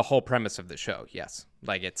that's saying. the whole premise of the show. Yes,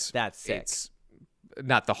 like That's sick. It's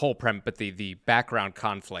not the whole premise, but the background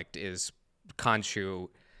conflict is Khonshu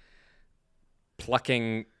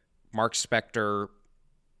plucking Mark Spector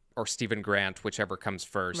or Stephen Grant, whichever comes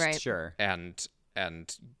first, Right. Sure. and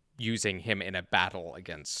using him in a battle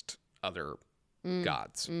against other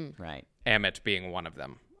gods. Right. Ammit being one of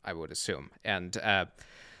them, I would assume. And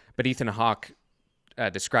but Ethan Hawke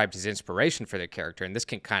described his inspiration for the character, and this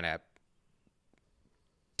can kind of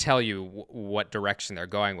tell you what direction they're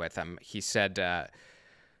going with him. He said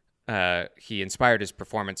he inspired his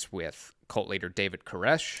performance with cult leader David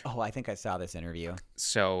Koresh. Oh, I think I saw this interview.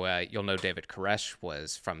 So you'll know David Koresh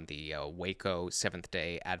was from the Waco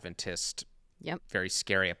Seventh-day Adventist, Yep. very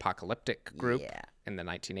scary apocalyptic group Yeah. in the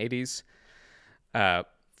 1980s.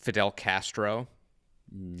 Fidel Castro,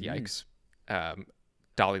 yikes.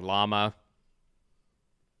 Dalai Lama,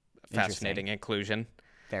 fascinating inclusion.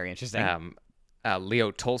 Very interesting.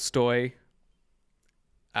 Leo Tolstoy,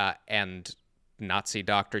 and Nazi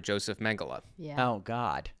doctor Joseph Mengele. Yeah. Oh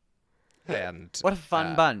God. And What a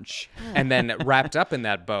fun bunch. and then wrapped up in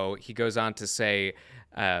that bow, he goes on to say,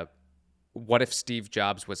 what if Steve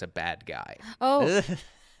Jobs was a bad guy? Oh.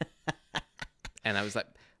 And I was like,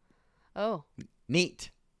 Oh. Neat.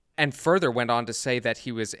 and further went on to say that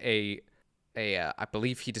he was I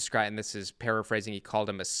believe he described, and this is paraphrasing, he called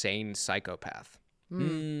him a sane psychopath,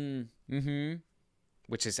 Mm-hmm.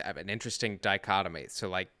 which is an interesting dichotomy. So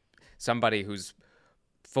like somebody who's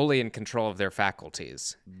fully in control of their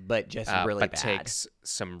faculties, But just really but bad. takes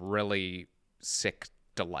some really sick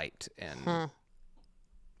delight in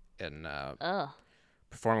Ugh.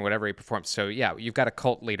 performing whatever he performs. So yeah, you've got a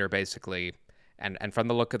cult leader basically, and from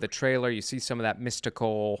the look of the trailer, you see some of that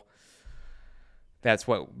mystical. That's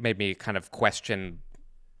what made me kind of question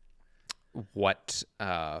what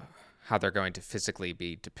how they're going to physically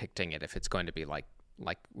be depicting it, if it's going to be like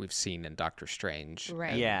we've seen in Doctor Strange,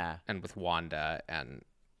 Right. Yeah. and with Wanda, and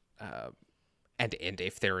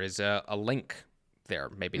if there is a link there,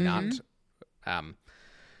 maybe not.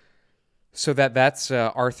 So that's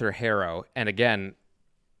Arthur Harrow, and again,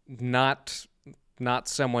 not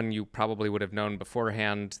someone you probably would have known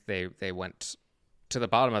beforehand. They went to the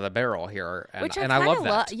bottom of the barrel here, and, Which and I love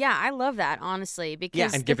that. Yeah, I love that, honestly,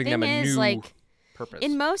 because And the giving them thing a is, new like, purpose.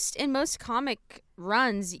 in most comic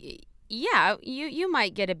runs, yeah, you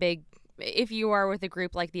might get a big, if you are with a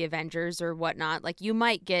group like the Avengers or whatnot, like you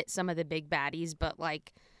might get some of the big baddies, but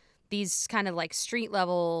like these kind of like street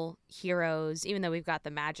level heroes, even though we've got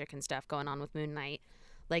the magic and stuff going on with Moon Knight,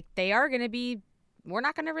 like they are going to be, we're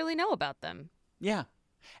not going to really know about them. Yeah.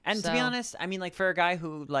 And to be So- honest, I mean, like, for a guy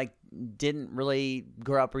who, like, didn't really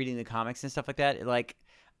grow up reading the comics and stuff like that, like,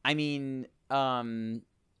 I mean,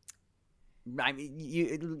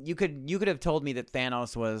 you could have told me that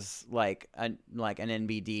Thanos was, like an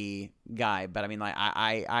NBD guy, but I mean, like,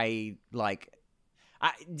 I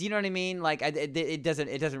do you know what I mean? Like, it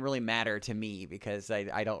doesn't really matter to me because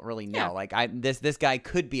I don't really know. Yeah. Like, this guy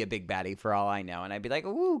could be a big baddie for all I know, and I'd be like,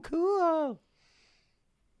 ooh, cool.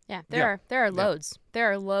 Yeah, Yeah. there are loads.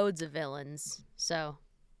 There are loads of villains. So,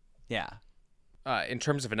 Yeah. In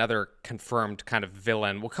terms of another confirmed kind of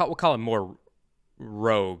villain, we'll call him more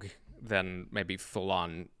rogue than maybe full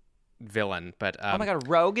on villain. But Oh my God,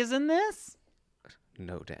 Rogue is in this?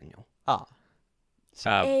 no, Daniel. Oh.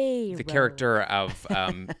 The character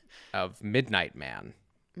of Midnight Man,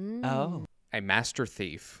 Oh. a master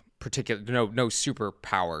thief, no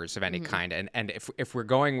superpowers of any kind, and if we're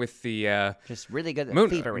going with the Just really good at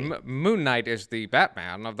thievery. Moon Knight is the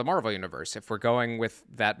Batman of the Marvel universe. If we're going with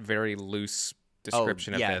that very loose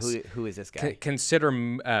description yeah, of this, who is this guy? consider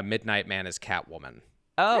Midnight Man as Catwoman,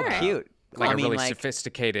 Oh, Alright. cute. like I a mean, really like,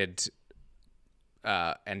 sophisticated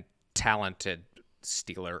and talented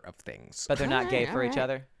stealer of things. but they're not gay for each alright.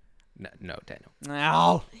 other. No, Daniel.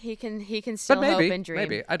 Oh, he can still But maybe, hope and dream.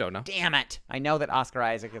 maybe I don't know. damn it! I know that Oscar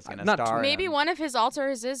Isaac is gonna Not- star. Maybe him. one of his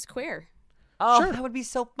alters is queer. Oh, Sure. that would be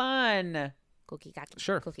so fun. Cookie kaki.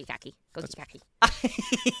 Sure. Cookie kaki. Cookie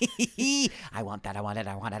kaki. I want that. I want it.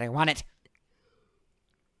 I want it. I want it.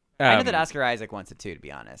 I know that Oscar Isaac wants it too. To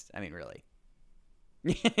be honest, I mean, really.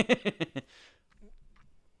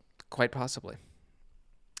 Quite possibly.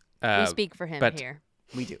 We speak for him but- here.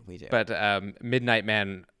 We do. But Midnight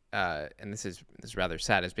Man, and this is rather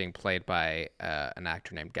sad, is being played by an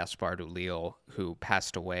actor named Gaspard Ulliel, who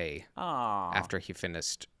passed away after he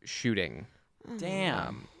finished shooting.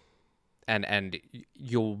 Damn. And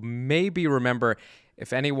you'll maybe remember,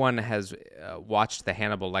 if anyone has watched the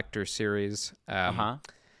Hannibal Lecter series,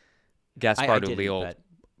 Gaspard Ulliel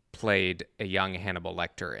played a young Hannibal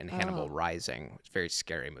Lecter in Hannibal Rising. It's a very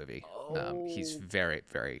scary movie. He's very,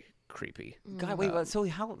 very creepy. God, wait. So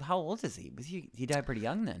how old is he? He died pretty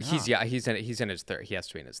young then? Huh? He's in his he has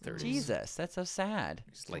to be in his 30s. Jesus, that's so sad.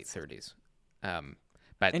 His late 30s.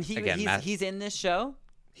 But and he's in this show.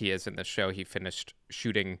 He is in the show. He finished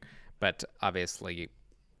shooting, but obviously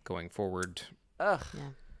going forward. Ugh. Yeah.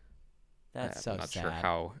 That's so sad. I'm not sure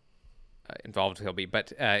how involved he'll be,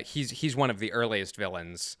 but he's one of the earliest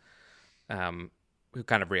villains who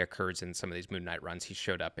kind of reoccurs in some of these Moon Knight runs. He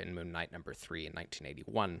showed up in Moon Knight #3 in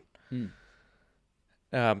 1981.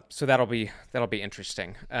 So that'll be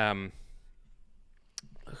interesting.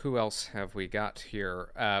 Who else have we got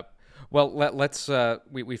here? Well, let's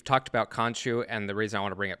we've talked about Khonshu, and the reason I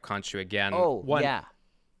want to bring up Khonshu again.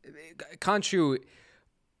 Khonshu,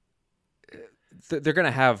 they're going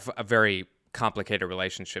to have a very complicated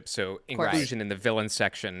relationship. So inclusion in the villain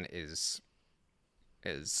section is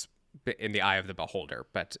in the eye of the beholder.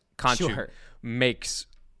 But Khonshu makes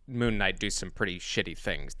Moon Knight do some pretty shitty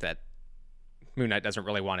things that Moon Knight doesn't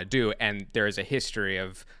really want to do, and there is a history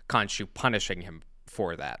of Khonshu punishing him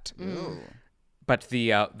for that. Ooh. But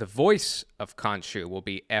the voice of Khonshu will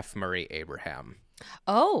be F. Murray Abraham.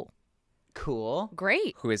 Oh. Cool.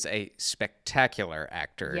 Great. Who is a spectacular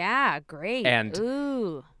actor. Yeah, great. And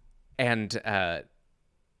ooh. And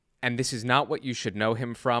this is not what you should know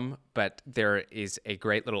him from, but there is a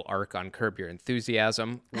great little arc on Curb Your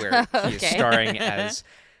Enthusiasm where he is starring as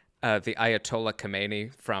the Ayatollah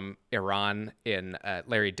Khomeini from Iran in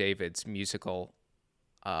Larry David's musical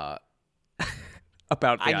about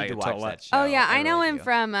the I need to watch Ayatollah. that show. Oh yeah, I know really him do.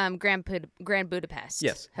 from Grand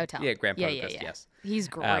Budapest Hotel. Yeah, Grand Budapest, yeah. yes. He's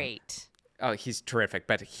great. Oh, he's terrific,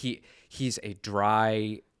 but he's a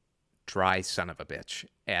dry son of a bitch,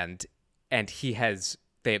 and he has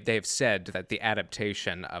they've said that the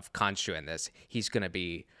adaptation of Khonshu in this, he's going to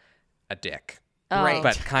be a dick. Great.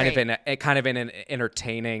 But kind of in an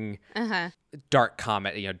entertaining, dark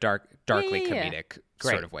comedy, darkly comedic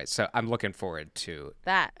sort of way. So I'm looking forward to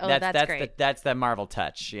that. Oh, that's great. That's the Marvel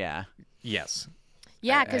touch. Yeah. Yes.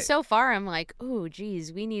 Yeah, because so far I'm like, oh,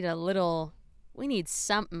 geez, we need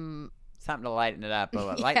something. Something to lighten it up,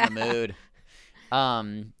 lighten the mood.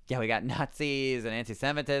 Yeah, we got Nazis and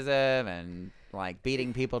anti-Semitism and like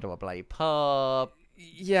beating people to a bloody pulp.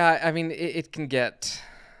 Yeah, I mean, it can get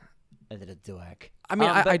a little dark. I mean,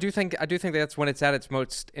 I do think that's when it's at its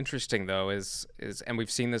most interesting, though. Is and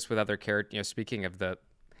we've seen this with other characters. Speaking of the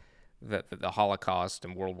Holocaust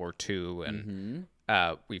and World War II, and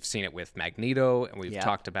we've seen it with Magneto, and we've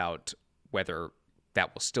talked about whether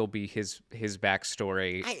that will still be his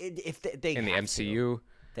backstory if they in the MCU.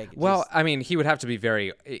 Well, I mean, he would have to be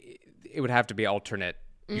it would have to be alternate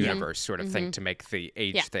universe sort of thing to make the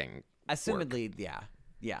age thing. Assumedly, work.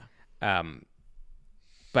 yeah.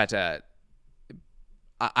 But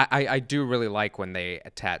I do really like when they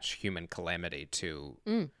attach human calamity to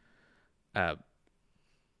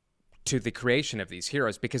the creation of these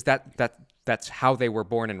heroes, because that's how they were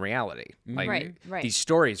born in reality. Like, right. These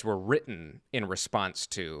stories were written in response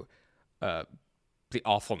to the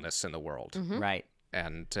awfulness in the world. Right.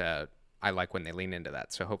 And I like when they lean into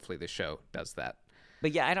that. So hopefully the show does that.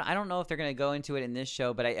 But yeah, I don't know if they're going to go into it in this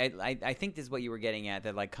show, but I think this is what you were getting at,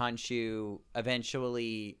 that like Khonshu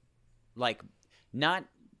eventually, like, not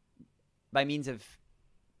by means of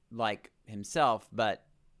like himself, but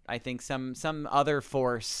I think some other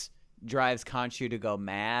force drives Khonshu to go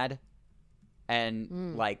mad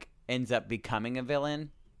and like ends up becoming a villain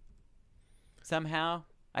somehow.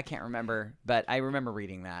 I can't remember, but I remember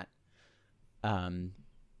reading that.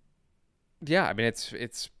 Yeah, I mean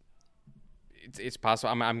it's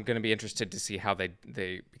possible. I'm going to be interested to see how they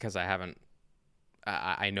because I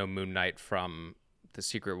know Moon Knight from the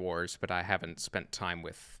Secret Wars, but I haven't spent time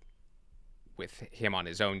with him on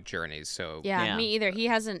his own journeys. So yeah, me either. He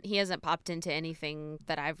hasn't popped into anything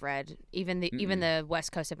that I've read. Even the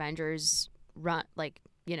West Coast Avengers run, like,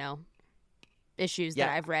 issues that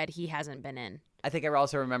I've read, he hasn't been in. I think I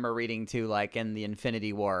also remember reading too, like in the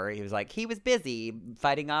Infinity War, he was like, he was busy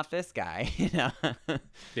fighting off this guy,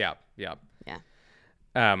 Yeah.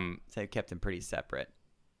 So I kept him pretty separate.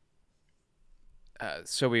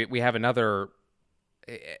 So we have another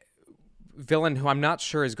villain who I'm not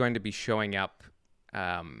sure is going to be showing up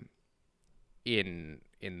in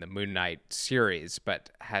in the Moon Knight series, but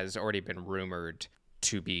has already been rumored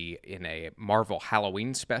to be in a Marvel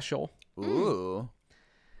Halloween special. Ooh.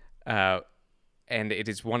 And it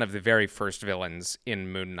is one of the very first villains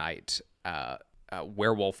in Moon Knight.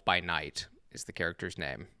 Werewolf by Night is the character's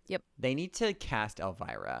name. Yep. They need to cast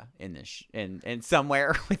Elvira in this in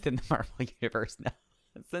somewhere within the Marvel universe now.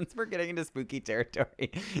 Since we're getting into spooky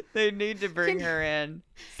territory, they need to bring her in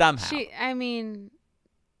somehow.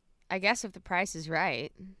 I guess if the price is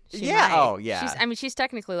right. She Yeah. might. Oh, yeah. She's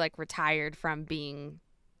technically like retired from being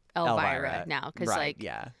Elvira now, because right,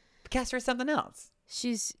 yeah, cast her as something else.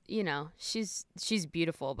 she's she's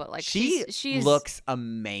beautiful, but like She she's looks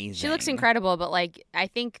amazing. she looks incredible, but like I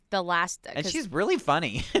think the last and she's really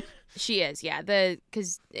funny. she is, yeah.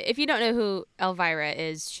 Because if you don't know who Elvira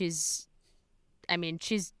is, she's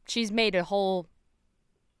made a whole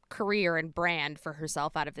career and brand for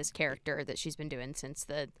herself out of this character that she's been doing since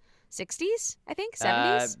the 60s, I think,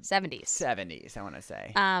 70s, 70s, I want to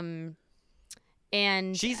say.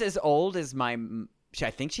 And she's as old as my.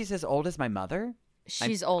 I think she's as old as my mother.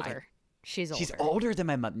 she's older. She's older. She's older than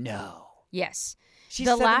my mother. No, Yes, she's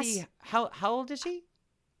The 70. How old is she?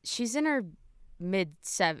 she's in her mid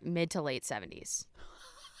to late 70s.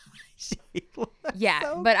 She looks Yeah,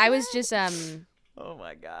 so but I was good. just Oh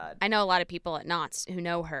my god. I know a lot of people at Knott's who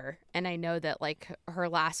know her, and I know that like her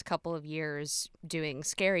last couple of years doing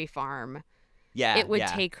Scary Farm, Yeah, it would yeah.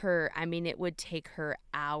 take her. I mean, it would take her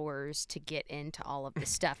hours to get into all of the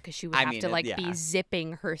stuff because she would I have mean, to like yeah. be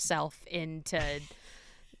zipping herself into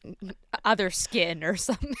other skin or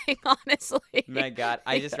something. Honestly, My God,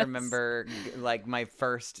 I just Yes. remember like my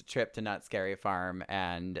first trip to Not Scary Farm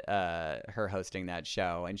and her hosting that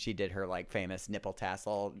show, and she did her like famous nipple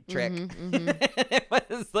tassel trick. It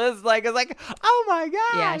was like, oh my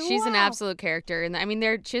God, Yeah, she's an wow. absolute character, and I mean,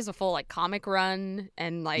 she has a full like comic run,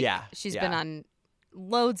 and like Yeah, she's yeah. been on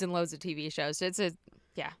loads and loads of TV shows. So it's a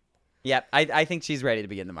Yep, I think she's ready to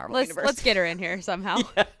be in the Marvel universe. let's get her in here somehow.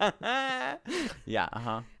 Yeah,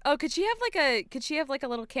 Oh, could she have like a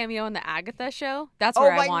little cameo in the Agatha show? That's Oh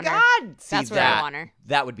where my I want her. God, see, That's where I want her.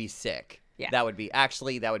 That would be sick. Yeah. that would be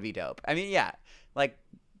dope. I mean, yeah, like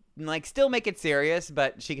still make it serious,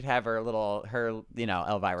 but she could have her Elvira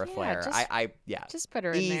Yeah, flair. just- Just put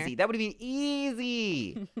her in there. Easy. That would be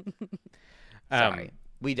easy. Sorry,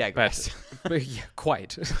 we digress. But yeah,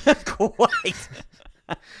 quite. Quite.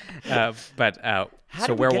 How How so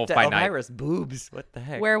did we Werewolf get to by Night. Elvira's boobs? What the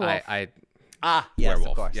heck? Werewolf. Yes, Werewolf,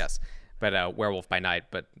 of course. yes. But Werewolf by Night,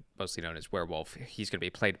 but mostly known as Werewolf. He's going to be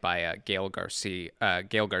played by Gail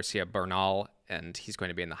Garcia Bernal, and he's going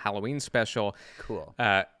to be in the Halloween special. Cool.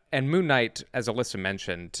 And Moon Knight, as Alyssa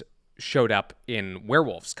mentioned, showed up in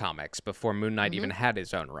Werewolf's comics before Moon Knight even had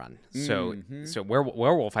his own run. So,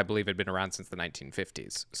 Werewolf, I believe, had been around since the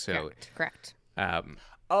 1950s. So, Correct.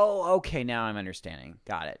 Oh, okay. Now I'm understanding.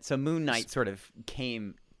 Got it. So Moon Knight sort of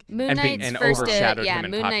came. Moon Knight's and first overshadowed him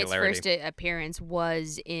in Moon Knight's popularity. first appeance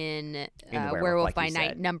was in Werewolf, Werewolf like by you Night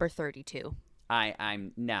said. number 32.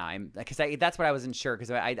 I'm because that's what I wasn't sure because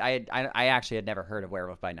I actually had never heard of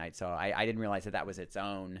Werewolf by Night, so I didn't realize that was its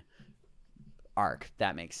own arc.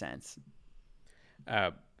 That makes sense.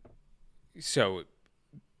 So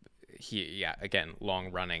again,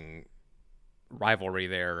 long running rivalry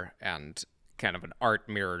there, and kind of an art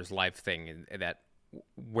mirrors life thing in that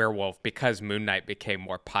Werewolf, because Moon Knight became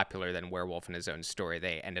more popular than Werewolf in his own story,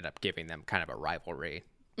 they ended up giving them kind of a rivalry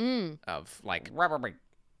of like,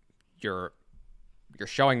 you're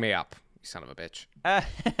showing me up, you son of a bitch.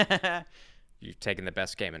 You've taken the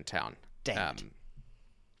best game in town. Dang it.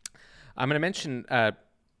 I'm going to mention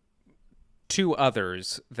two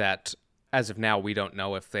others that, as of now, we don't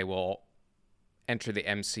know if they will enter the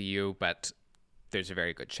MCU, but there's a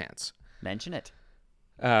very good chance. Mention it.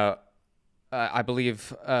 I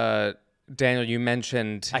believe, Daniel, you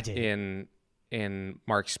mentioned I did. in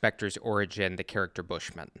Mark Spector's origin the character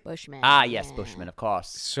Bushman. Bushman. Ah, yes, yeah. Bushman, of course.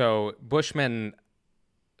 So Bushman,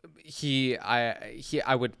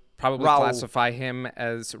 I would probably Raoul. classify him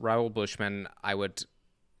as Raoul Bushman. I would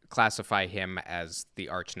classify him as the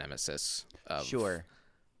arch nemesis of Sure.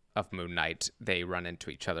 of Moon Knight. They run into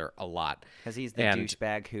each other a lot. Because he's the And-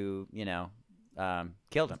 douchebag who,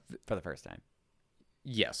 killed him for the first time.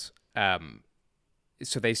 Yes.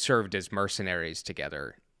 So they served as mercenaries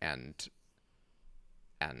together, and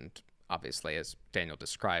obviously, as Daniel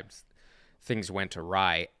described, things went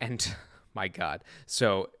awry. And my God,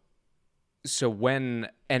 so when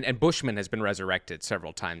and Bushman has been resurrected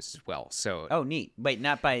several times as well. So Oh, neat. Wait,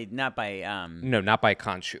 not by no, not by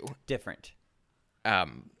Khonshu. different.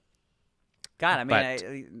 Um, God, I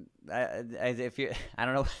mean, But- if you, I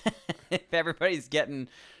don't know if everybody's getting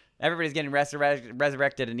Everybody's getting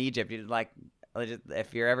resurrected in Egypt. You're like,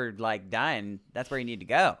 if you're ever like dying, that's where you need to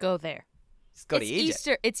go. Go there. Just go It's to Egypt.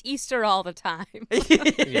 Easter. It's Easter all the time.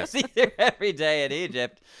 It's Easter every day in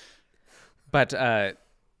Egypt. But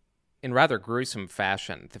in rather gruesome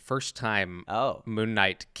fashion, the first time Moon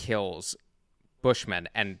Knight kills Bushman,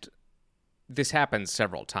 and this happens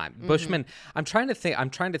several times. Mm-hmm. Bushman, I'm trying to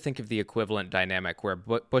think of the equivalent dynamic where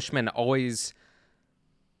Bushman always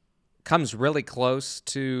comes really close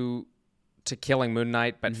to killing Moon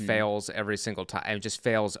Knight, but fails every single time. And just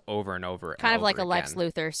fails over and over. Kind of like a again. Lex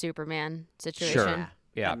Luthor Superman situation. Sure.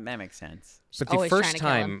 Yeah. That makes sense. Just But the always first trying to kill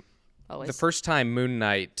him. time, Always. the first time Moon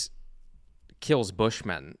Knight kills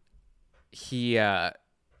Bushman, he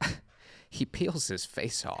he peels his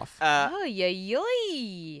face off, Oh,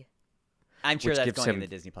 yoy. I'm sure which that's gives going in him- the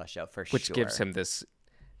Disney Plus show for which sure. gives him this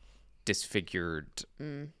disfigured,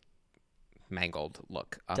 mangled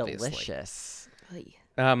look. Obviously, delicious. Oy.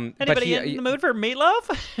 but Anybody in the mood for meatloaf?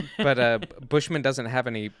 but Bushman doesn't have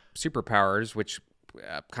any superpowers, which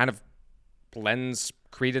kind of lends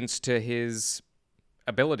credence to his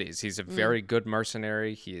abilities. He's a very good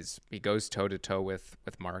mercenary. He goes toe to toe with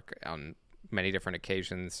Mark on many different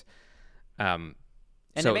occasions. And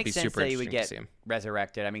So it it'd be makes sense super that he would interesting to get see him.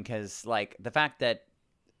 resurrected. I mean, because like the fact that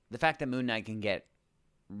Moon Knight can get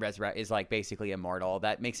resurrected is like basically immortal.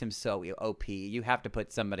 That makes him so OP. You have to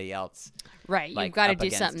put somebody else. Right. Like, You've got to up do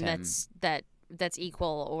against something him. that's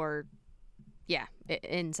equal or, yeah,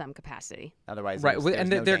 in some capacity. Otherwise, Right, there's and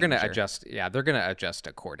no they're going to danger. adjust. Yeah, they're going to adjust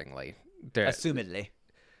accordingly. Assumedly.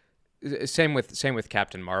 Same with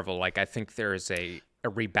Captain Marvel. Like, I think there is a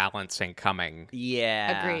rebalancing coming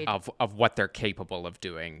Yeah. Agreed. of what they're capable of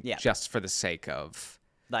doing, Yeah. just for the sake of.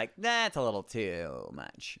 Like that's a little too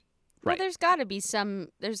much. Well, Right. there's got to be some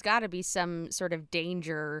sort of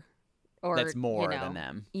danger or That's more you know, than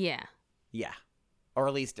them. Yeah. Yeah. Or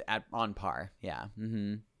at least on par. Yeah.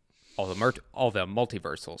 Mm-hmm. all the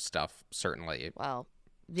multiversal stuff. Certainly, Well,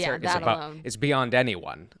 yeah, Certain- that alone. it's beyond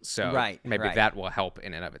anyone. So Right, maybe right. that will help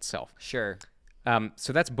in and of itself. Sure.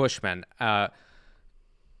 So that's Bushman.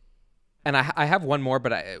 And I have one more,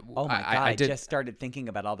 but Oh my god! I I did. just started thinking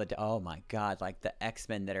about all the. Oh my god! Like the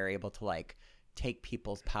X-Men that are able to like take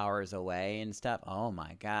people's powers away and stuff. Oh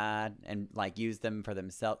my god! And like use them for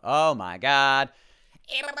themselves. Oh my god!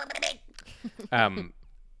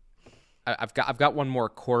 I've got one more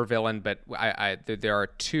core villain, but there are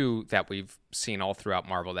two that we've seen all throughout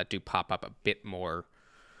Marvel that do pop up a bit more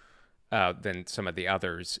than some of the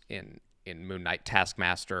others in Moon Knight.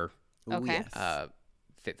 Taskmaster. Ooh, Okay. yes.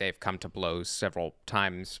 They've come to blows several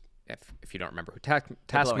times. If you don't remember who blowing each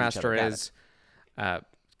Taskmaster other, got is, God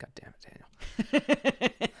damn it,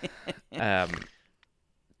 Daniel.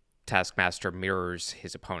 Taskmaster mirrors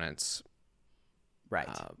his opponent's right.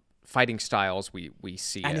 fighting styles. We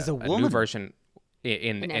see And is a new woman. version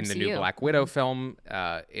in the new MCU. Black Widow film.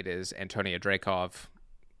 It is Antonia Dreykov.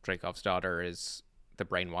 Dreykov's daughter is the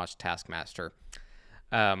brainwashed Taskmaster.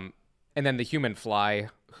 And then the Human Fly,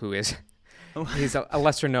 who is he's a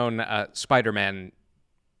lesser known Spider-Man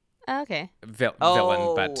Okay. villain,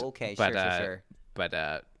 but okay, but sure.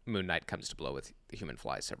 but Moon Knight comes to blow with the Human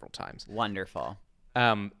Fly several times. Wonderful.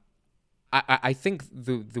 I think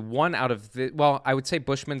the one out of the, well, I would say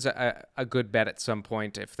Bushman's a good bet at some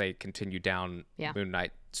point if they continue down Yeah. Moon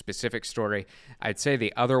Knight specific story. I'd say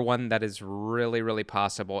the other one that is really, really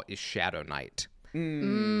possible is Shadow Knight.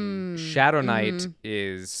 Shadow Knight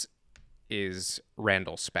is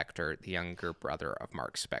Randall Spector, the younger brother of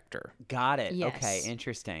Mark Spector. Got it. Yes. Okay,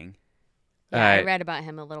 interesting. Yeah, I Uh, read about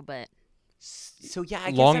him a little bit. So yeah,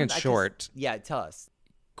 I guess Long I'm- and I guess- short. Yeah, tell us.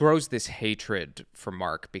 Grows this hatred for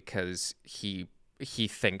Mark because he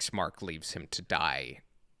thinks Mark leaves him to die.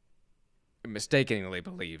 Mistakenly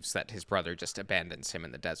believes that his brother just abandons him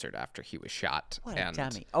in the desert after he was shot. What a and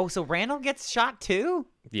dummy. Oh, so Randall gets shot too?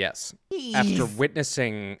 yes, after Jeez.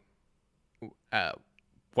 witnessing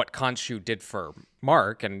what Khonshu did for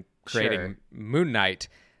Mark and creating Sure. Moon Knight,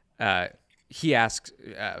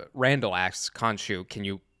 Randall asks Khonshu, "Can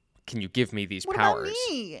you give me these What powers?" about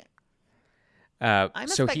me? I'm a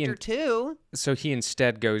so Spectre too. So he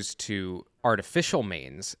instead goes to artificial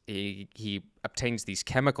means. He obtains these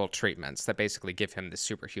chemical treatments that basically give him the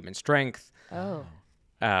superhuman strength. Oh.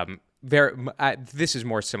 This is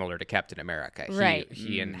more similar to Captain America. Right.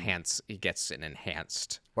 He gets an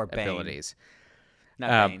enhanced Or Bane. abilities.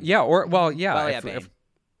 Not Bane. Yeah. Well, yeah, Bane.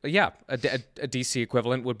 A DC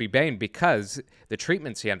equivalent would be Bane because the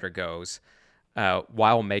treatments he undergoes,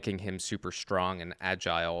 while making him super strong and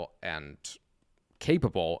agile and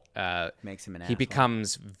capable, Makes him an he asshole.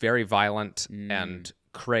 becomes very violent and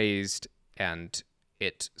crazed, and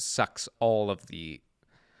it sucks all of the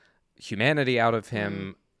humanity out of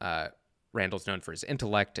him. Randall's known for his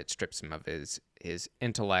intellect. It strips him of his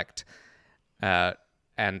intellect, and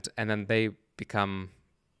then they become,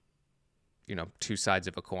 two sides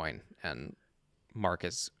of a coin. And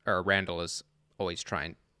Randall is always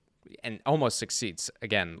trying, and almost succeeds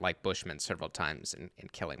again, like Bushman, several times in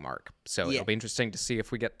killing Mark. So it'll be interesting to see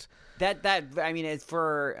if we get that. I mean, it's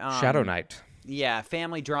for Shadow Knight. Yeah,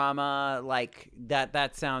 family drama like that.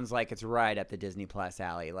 That sounds like it's right up the Disney Plus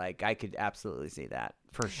alley. Like I could absolutely see that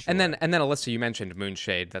for sure. And then Alyssa, you mentioned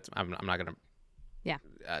Moonshade. I'm not going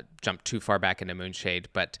to jump too far back into Moonshade,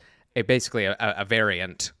 but basically a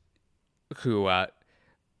variant who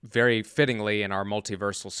very fittingly in our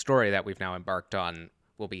multiversal story that we've now embarked on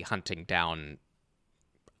will be hunting down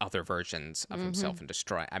other versions of himself and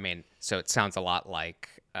destroy. I mean, so it sounds a lot like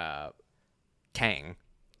Kang.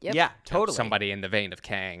 Yep. Yeah, totally. Somebody in the vein of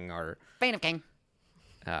Kang or vein of Kang.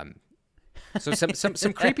 So some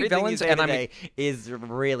creepy Everything villains, you say and today is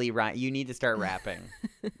really right. You need to start rapping,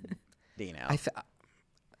 Dino.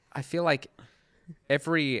 I feel like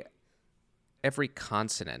every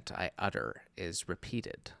consonant I utter is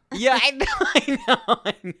repeated. Yeah, I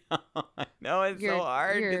know. It's so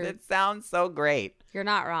hard because it sounds so great. You're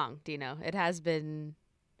not wrong, Dino. It has been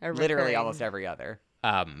literally almost every other.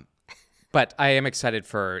 But I am excited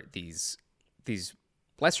for these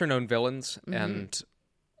lesser known villains, and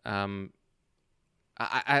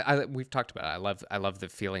we've talked about it. I love the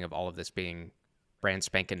feeling of all of this being brand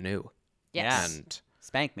spanking new. Yes. And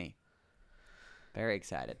spank me. Very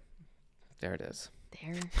excited. There it is.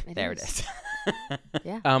 There it is.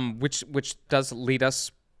 Yeah. Which does lead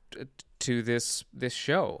us to this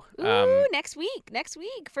show. Ooh, next week,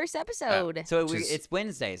 first episode. So it's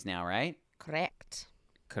Wednesdays now, right? Correct.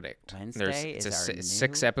 Wednesday it's is our a new...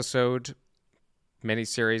 6-episode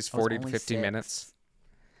miniseries, 40 to 50 minutes.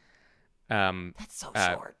 That's so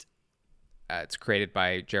short. It's created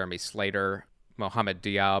by Jeremy Slater. Mohammed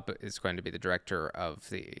Diab is going to be the director of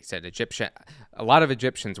a lot of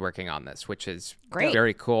Egyptians working on this, which is great.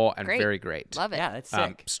 Very cool and very great. Love it. Yeah, that's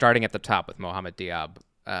sick. Starting at the top with Mohammed Diab,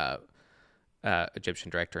 Egyptian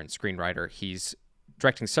director and screenwriter. He's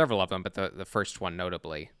directing several of them, but the first one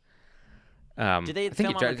notably. Did they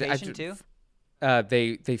film on location too?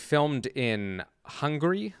 They filmed in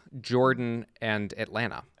Hungary, Jordan, and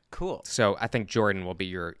Atlanta. Cool. So I think Jordan will be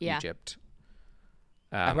your Egypt.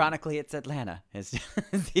 Ironically, it's Atlanta. It's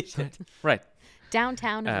Egypt. Right.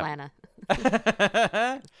 Downtown Atlanta.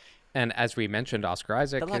 And as we mentioned, Oscar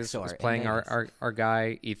Isaac is playing our our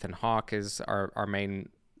guy. Ethan Hawke is our main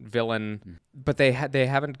villain. But they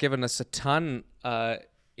haven't given us a ton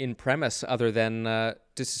in premise other than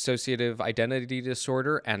dissociative identity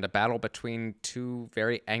disorder and a battle between two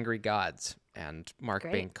very angry gods, and Mark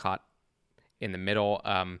being caught in the middle.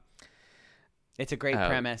 It's a great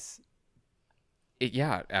premise.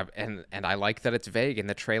 And I like that it's vague, and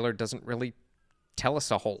the trailer doesn't really tell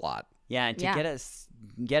us a whole lot. Yeah, and to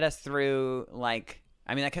get us through, like,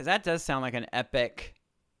 I mean, because that does sound like an epic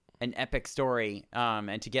story.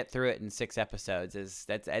 And to get through it in 6 episodes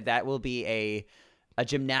that will be a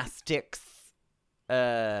gymnastics,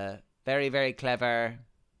 very, very clever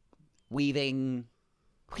weaving.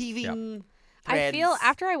 Yeah. I feel,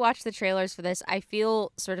 after I watched the trailers for this, I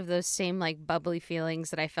feel sort of those same like bubbly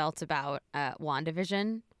feelings that I felt about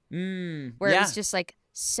WandaVision, where it was just like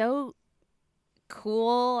so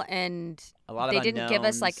cool, and they didn't give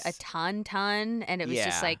us like a ton, and it was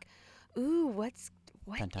just like, ooh, what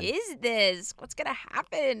is this? What's gonna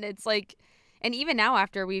happen? It's like, and even now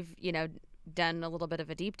after we've done a little bit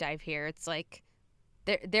of a deep dive here, it's like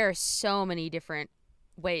there are so many different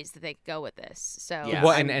ways that they could go with this. So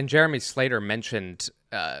well, and Jeremy Slater mentioned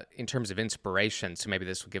in terms of inspiration, so maybe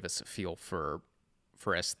this will give us a feel for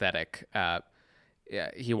aesthetic.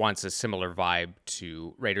 He wants a similar vibe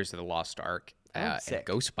to Raiders of the Lost Ark and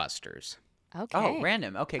Ghostbusters. Okay. Oh,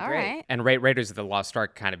 random. Okay, All great. right. And Raiders of the Lost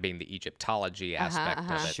Ark kind of being the Egyptology aspect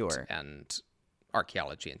of it, Sure. and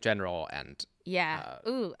archaeology in general, and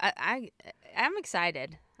ooh, I'm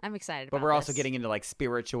excited. I'm excited about But we're also this. getting into like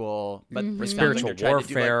spiritual, but Spiritual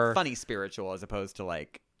warfare, funny spiritual as opposed to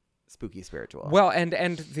like spooky spiritual. Well, and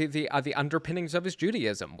the underpinnings of his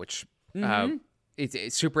Judaism, which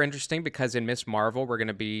it's super interesting because in Miss Marvel we're going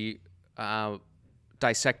to be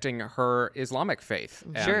dissecting her Islamic faith.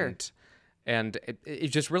 Sure. And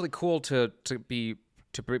it's just really cool to be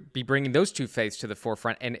bringing those two faiths to the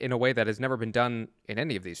forefront, and in a way that has never been done in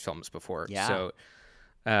any of these films before. Yeah. So,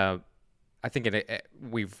 I think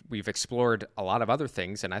we've explored a lot of other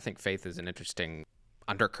things, and I think faith is an interesting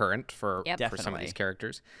undercurrent for some of these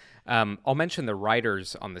characters. I'll mention the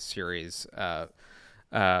writers on the series.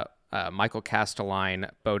 Michael Castelline,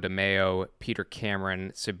 Beau DeMayo, Peter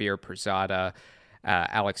Cameron, Sabir Pirzada,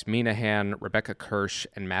 Alex Minahan, Rebecca Kirsch,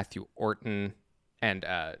 and Matthew Orton, and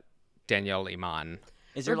Danielle Iman.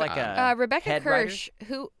 Is there like a Rebecca head Kirsch,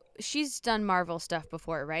 writer? she's done Marvel stuff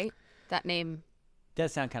before, right? That name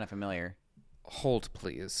Does sound kind of familiar. Hold,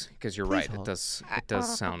 please, because you're Please right. hold. It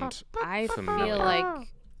does sound. I familiar. feel like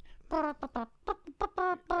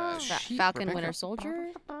She- Falcon Rebecca- Winter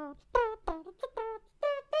Soldier.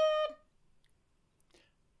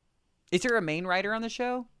 Is there a main writer on the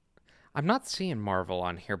show? I'm not seeing Marvel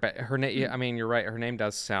on here, but her name. I mean, you're right. Her name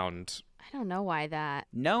does sound. I don't know why that.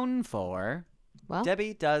 Known for Well,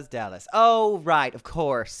 Debbie Does Dallas. Oh, right, of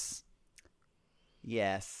course.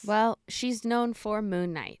 Yes. well, she's known for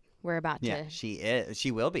Moon Knight. We're about yeah, to. she is.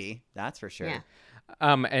 She will be. That's for sure. Yeah.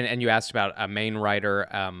 And you asked about a main writer.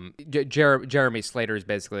 Jeremy Slater is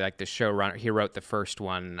basically like the showrunner. He wrote the first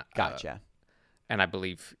one. Gotcha. And I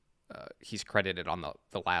believe he's credited on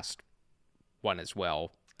the last one as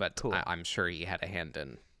well. But Cool. I'm sure he had a hand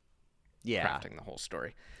in Yeah. crafting the whole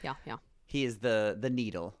story. Yeah. He is the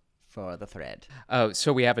needle for the thread.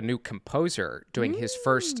 So we have a new composer doing his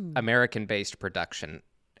first American-based production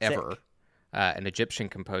ever. Sick. An Egyptian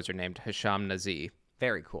composer named Hisham Nazi.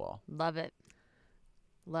 Very cool. Love it.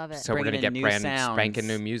 Love it. So we're Bringing gonna in get new brand sounds. spanking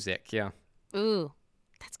new music. Yeah. Ooh,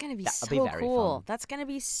 that's gonna be That'll be so very cool. fun. That's gonna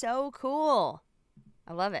be so cool.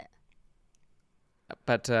 I love it.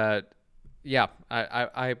 But yeah,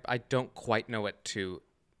 I don't quite know what to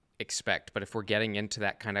expect. But if we're getting into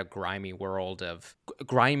that kind of grimy world of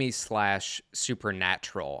grimy /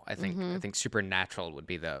 supernatural, I think supernatural would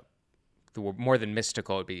be the more than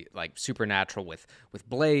mystical. Would be like supernatural with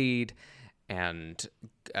Blade and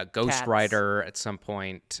Ghost Cats. Rider at some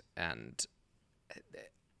point, and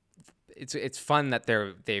it's fun that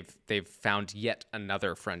they've found yet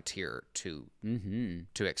another frontier to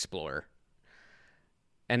explore.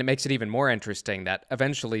 And it makes it even more interesting that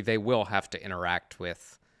eventually they will have to interact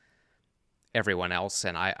with everyone else,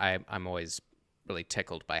 and I'm always really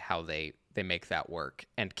tickled by how they make that work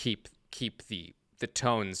and keep the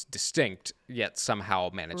tones distinct, yet somehow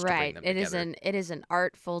manage to bring Right. them It together. is an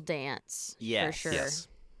artful dance. For Yes. sure. Yes.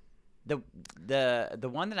 The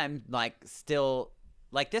one that I'm like still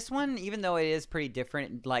like this one, even though it is pretty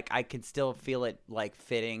different, like I could still feel it like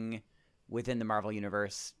fitting within the Marvel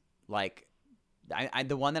universe. Like I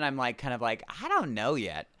the one that I'm like kind of like I don't know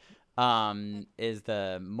yet is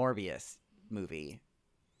the Morbius movie.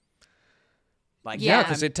 Like Yeah,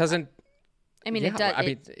 because it doesn't. I mean, yeah, it does. I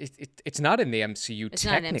mean, it's not in the MCU It's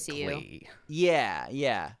not in technically. MCU.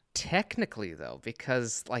 yeah, Technically, though,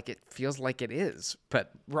 because like it feels like it is,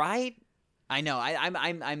 but right. I know.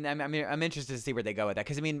 I'm interested to see where they go with that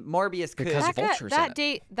because I mean Morbius could. Because Vulture's in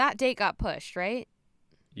it. that date got pushed, right?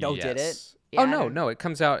 Oh, did it? yes. Yeah, Oh I no, don't- no, it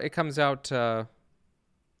comes out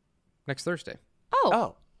next Thursday.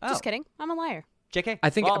 Oh, Oh, just kidding. I'm a liar. JK. I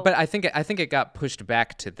think, Well, but I think it got pushed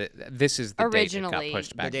back to this is the date it Originally, got pushed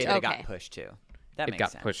the back day to. that it got Okay. pushed to. That It makes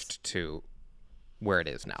got sense. pushed to where it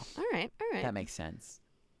is now. All right. That makes sense.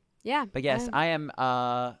 Yeah. But yes, I am.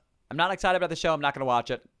 I'm not excited about the show. I'm not going to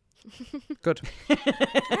watch it. Good. All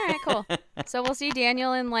right, cool. So we'll see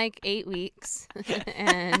Daniel in like 8 weeks.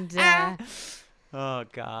 And Oh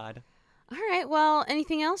God. all right. Well,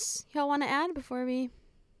 anything else y'all want to add before we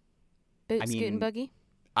boot, scoot, and mean, boogie?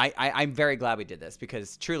 I'm very glad we did this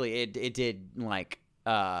because truly it did like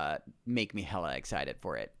make me hella excited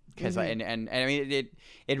for it because and I mean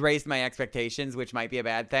it raised my expectations, which might be a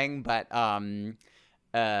bad thing, but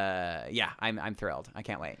yeah, I'm thrilled. I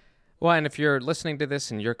can't wait. Well, and if you're listening to this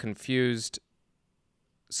and you're confused,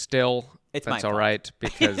 still, It's my that's all fault. right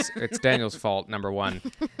because it's Daniel's fault. Number one.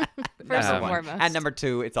 First and Um, foremost. And number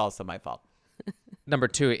two, it's also my fault. Number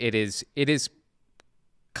two, it is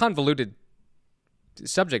convoluted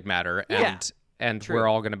subject matter, Yeah, and true. we're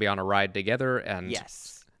all going to be on a ride together. And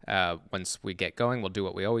Yes. once we get going, we'll do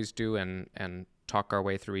what we always do and talk our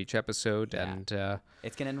way through each episode. Yeah. And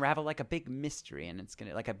It's gonna unravel like a big mystery, and it's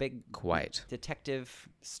gonna like a big Quite. detective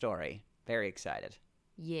story. Very excited.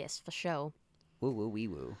 Yes, for sure. Woo woo wee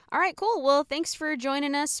woo. All right, cool. Well, thanks for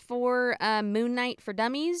joining us for Moon Knight for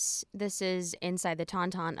Dummies. This is Inside the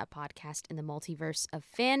Tauntaun, a podcast in the multiverse of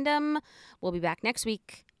fandom. We'll be back next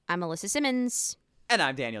week. I'm Alyssa Simmons. And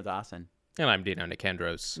I'm Daniel Dawson. and I'm Dino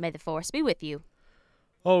Nicandros. May the force be with you.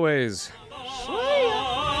 Always.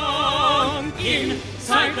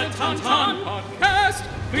 Inside the Tauntaun podcast.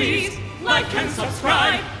 Please like and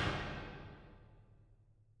subscribe.